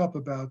does make up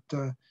about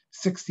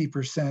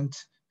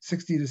 60%,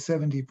 60 to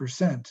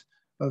 70%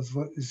 of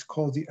what is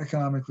called the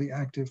economically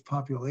active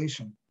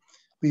population,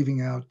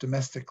 leaving out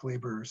domestic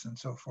laborers and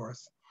so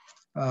forth.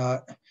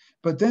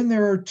 But then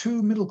there are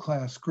two middle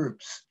class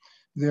groups.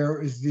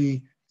 There is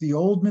the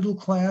old middle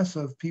class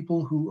of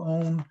people who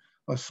own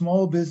a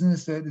small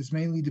business that is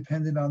mainly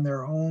dependent on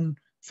their own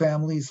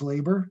family's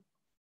labor.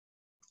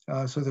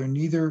 So they're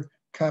neither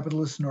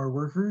capitalists nor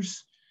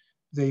workers.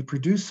 They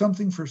produce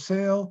something for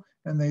sale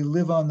and they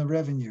live on the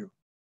revenue,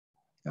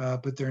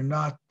 but they're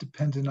not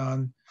dependent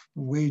on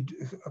wage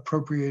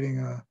appropriating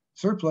a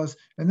surplus.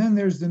 And then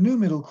there's the new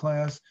middle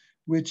class,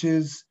 which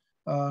is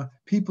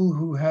people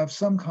who have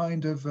some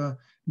kind of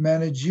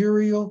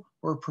managerial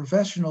or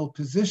professional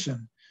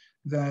position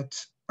that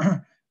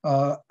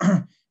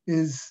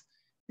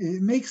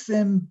it makes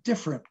them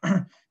different.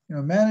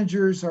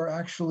 Managers are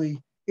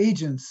actually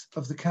agents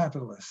of the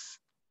capitalists.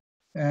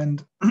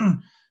 And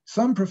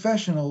some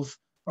professionals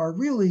are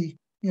really,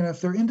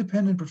 if they're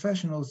independent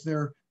professionals,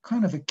 they're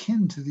kind of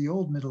akin to the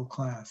old middle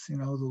class, the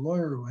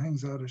lawyer who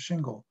hangs out a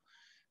shingle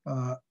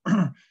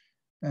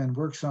and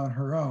works on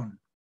her own.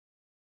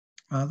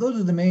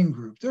 Those are the main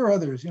group. There are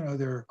others,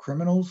 there are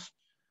criminals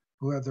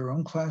who have their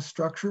own class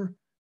structure,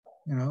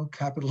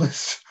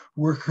 capitalists,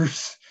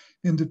 workers,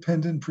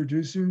 independent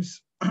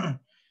producers.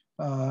 And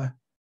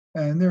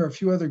there are a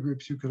few other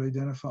groups you could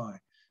identify.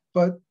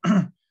 But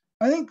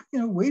I think,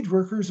 wage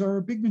workers are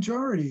a big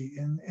majority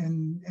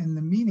in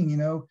the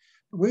meaning,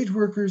 wage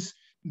workers,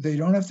 they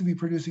don't have to be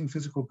producing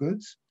physical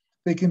goods.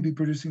 They can be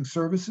producing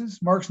services.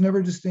 Marx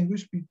never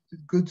distinguished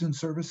goods and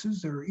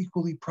services. They're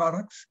equally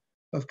products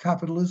of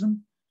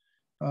capitalism.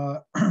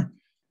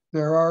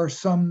 There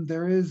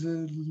is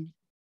an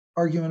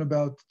argument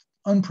about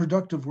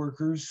unproductive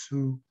workers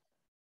who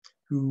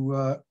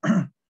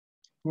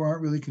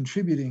aren't really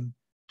contributing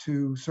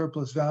to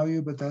surplus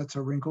value, but that's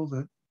a wrinkle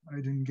that I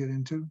didn't get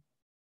into.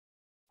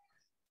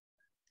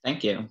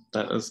 Thank you.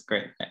 That was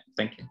great.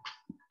 Thank you.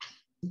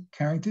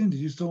 Carrington, did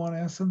you still want to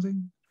ask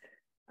something?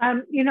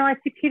 I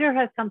see Peter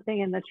has something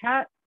in the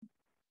chat.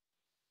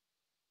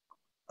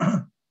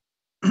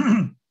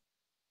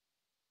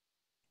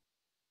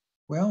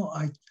 Well,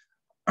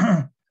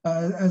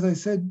 as I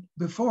said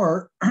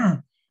before,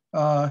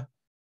 if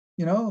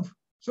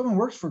someone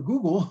works for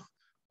Google,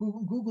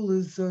 Google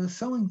is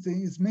selling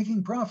things,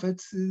 making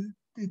profits.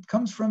 It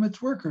comes from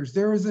its workers.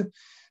 There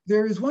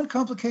is one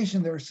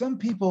complication. There are some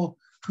people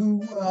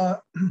who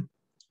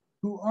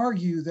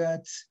argue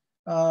that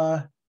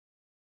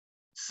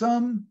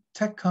some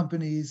tech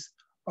companies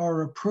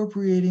are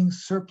appropriating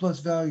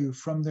surplus value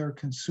from their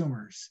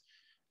consumers,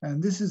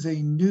 and this is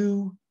a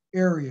new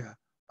area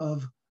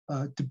of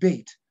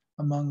debate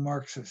among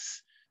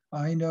Marxists.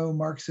 I know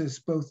Marxists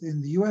both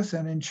in the U.S.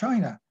 and in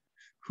China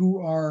who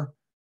are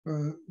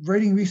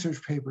writing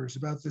research papers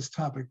about this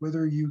topic,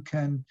 whether you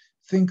can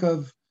think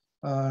of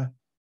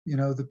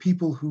the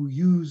people who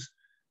use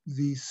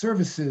the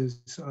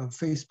services of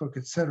Facebook,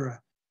 et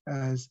cetera,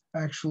 as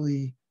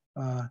actually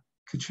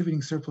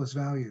contributing surplus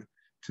value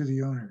to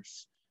the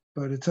owners.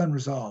 But it's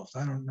unresolved.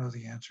 I don't know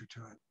the answer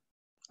to it.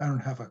 I don't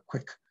have a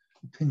quick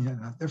opinion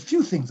on it. There are a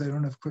few things I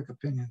don't have quick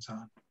opinions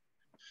on.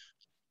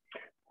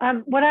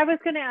 What I was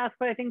going to ask,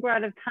 but I think we're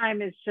out of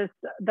time, is just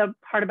the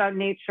part about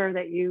nature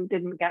that you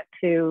didn't get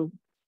to,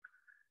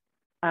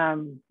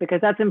 because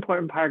that's an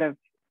important part of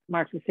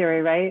Marx's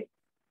theory, right?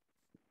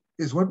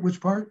 Is what, which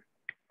part?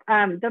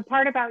 The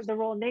part about the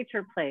role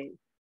nature plays,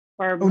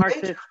 or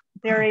Marxist nature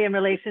theory in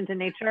relation to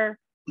nature.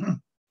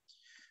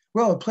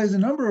 Well, it plays a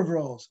number of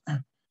roles.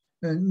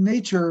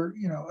 Nature,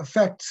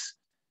 affects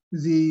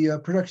the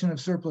production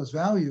of surplus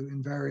value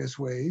in various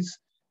ways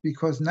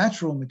because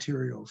natural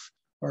materials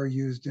are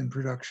used in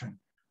production,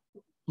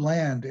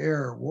 land,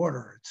 air,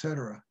 water,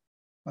 etc.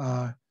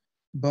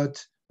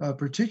 But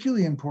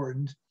particularly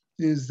important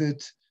is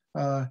that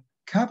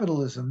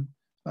capitalism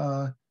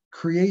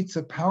creates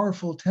a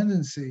powerful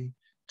tendency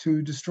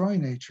to destroy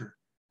nature.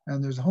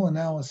 And there's a whole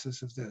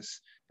analysis of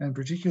this. And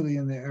particularly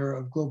in the era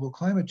of global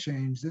climate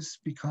change, this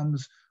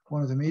becomes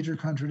one of the major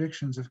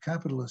contradictions of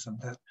capitalism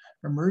that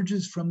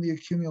emerges from the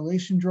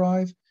accumulation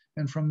drive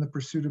and from the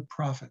pursuit of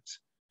profits,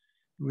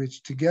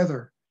 which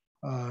together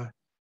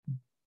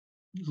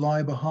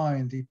lie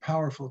behind the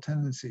powerful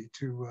tendency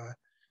to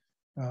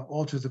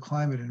alter the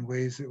climate in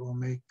ways that will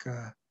make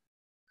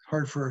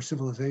hard for our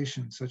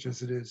civilization, such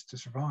as it is, to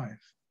survive.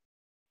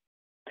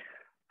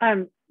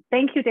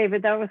 Thank you,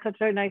 David. That was such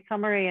a nice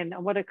summary, and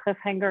what a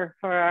cliffhanger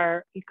for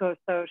our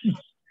eco-soc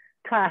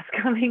class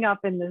coming up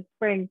in the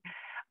spring.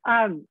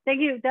 Thank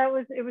you.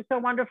 It was so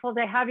wonderful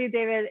to have you,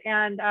 David.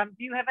 And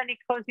do you have any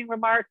closing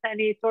remarks,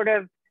 any sort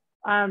of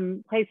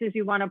places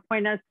you want to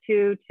point us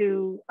to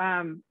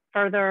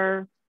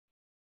further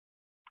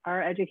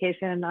our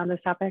education on this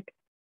topic?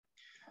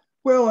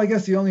 Well, I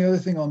guess the only other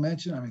thing I'll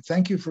mention,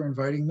 thank you for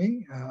inviting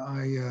me.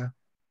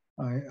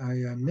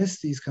 I miss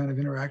these kind of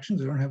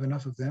interactions. I don't have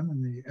enough of them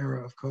in the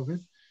era of COVID.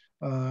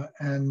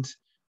 And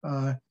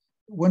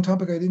one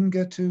topic I didn't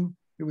get to,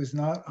 it was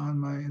not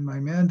on in my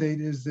mandate,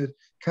 is that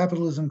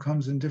capitalism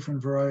comes in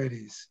different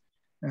varieties.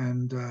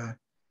 And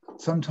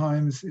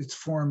sometimes its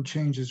form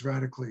changes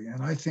radically.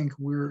 And I think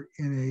we're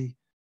in a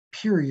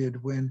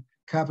period when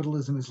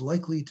capitalism is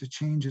likely to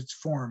change its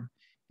form,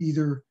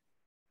 either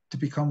to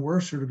become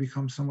worse or to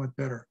become somewhat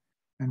better.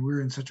 And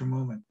we're in such a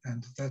moment.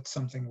 And that's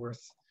something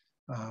worth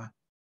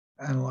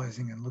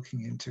analyzing and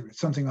looking into. It's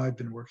something I've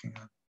been working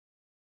on.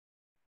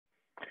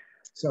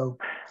 So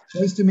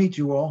nice to meet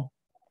you all.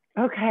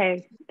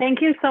 Okay,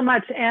 thank you so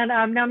much.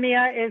 And now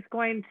Mia is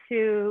going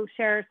to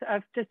share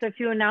just a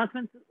few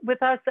announcements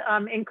with us,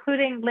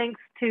 including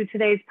links to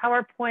today's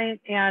PowerPoint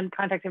and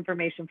contact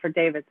information for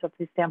David. So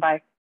please stand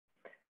by.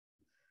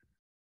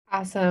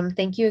 Awesome.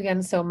 Thank you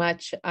again so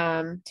much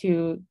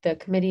to the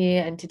committee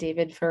and to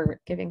David for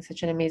giving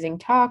such an amazing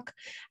talk.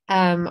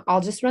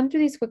 I'll just run through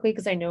these quickly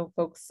because I know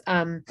folks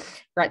are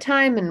at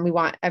time and we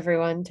want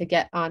everyone to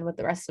get on with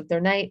the rest of their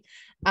night.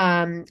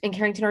 And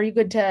Carrington, are you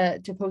good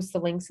to post the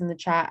links in the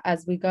chat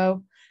as we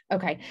go?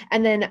 Okay.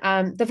 And then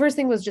the first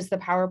thing was just the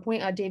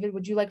PowerPoint. David,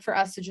 would you like for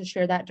us to just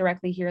share that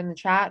directly here in the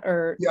chat,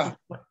 or? Yeah,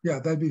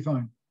 that'd be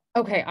fine.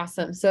 Okay,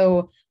 awesome.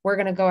 So we're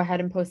going to go ahead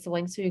and post the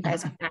link so you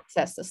guys can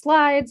access the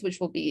slides, which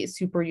will be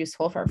super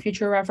useful for our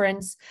future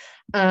reference.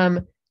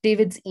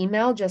 David's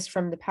email, just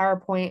from the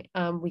PowerPoint,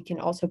 we can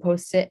also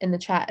post it in the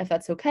chat if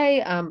that's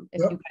okay.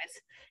 If you guys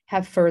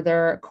have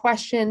further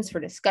questions for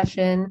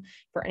discussion,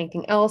 for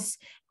anything else,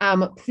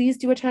 please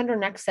do attend our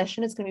next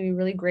session. It's going to be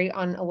really great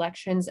on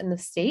elections in the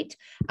state,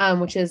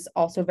 which is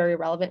also very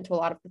relevant to a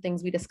lot of the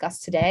things we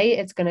discussed today.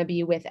 It's going to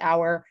be with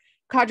our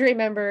cadre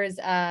members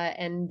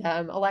and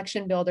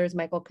election builders,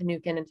 Michael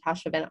Kanukin and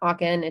Tasha Van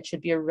Auken. It should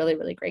be a really,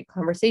 really great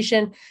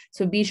conversation.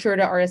 So be sure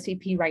to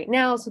RSVP right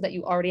now so that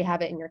you already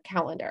have it in your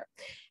calendar.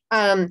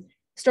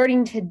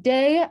 Starting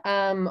today,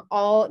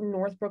 all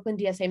North Brooklyn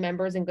DSA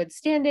members in good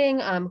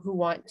standing who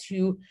want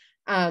to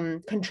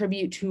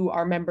contribute to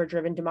our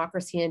member-driven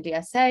democracy in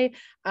DSA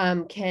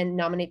can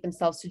nominate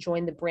themselves to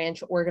join the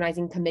branch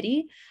organizing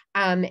committee.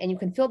 And you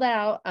can fill that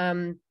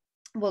out.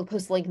 We'll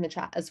post a link in the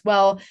chat as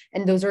well.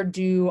 And those are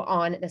due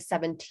on the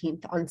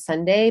 17th on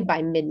Sunday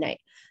by midnight.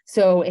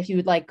 So if you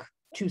would like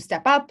to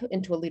step up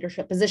into a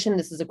leadership position,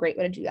 this is a great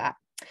way to do that.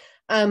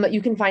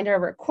 You can find our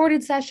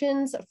recorded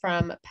sessions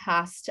from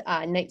past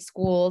night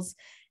schools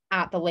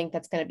at the link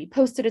that's going to be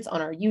posted. It's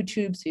on our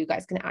YouTube, so you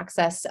guys can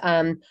access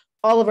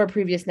all of our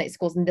previous night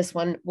schools, and this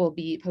one will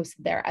be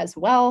posted there as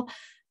well.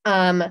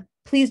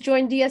 Please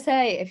join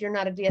DSA. If you're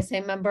not a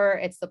DSA member,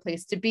 it's the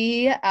place to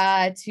be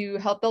to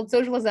help build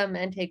socialism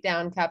and take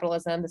down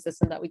capitalism, the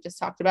system that we just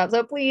talked about.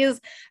 So please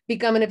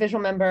become an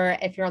official member.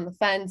 If you're on the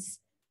fence,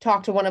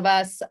 talk to one of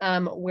us.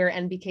 We're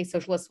NBK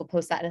Socialists. We'll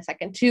post that in a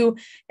second too.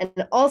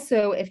 And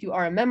also, if you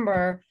are a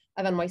member,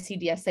 of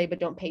NYC-DSA but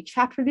don't pay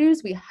chapter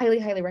dues, we highly,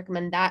 highly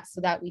recommend that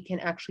so that we can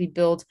actually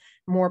build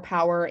more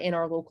power in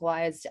our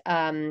localized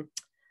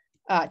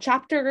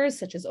chapters,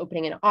 such as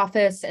opening an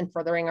office and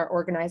furthering our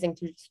organizing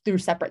through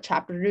separate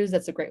chapter dues.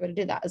 That's a great way to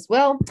do that as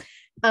well.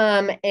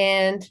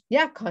 And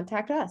yeah,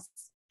 contact us.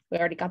 We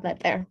already got that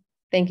there.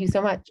 Thank you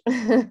so much.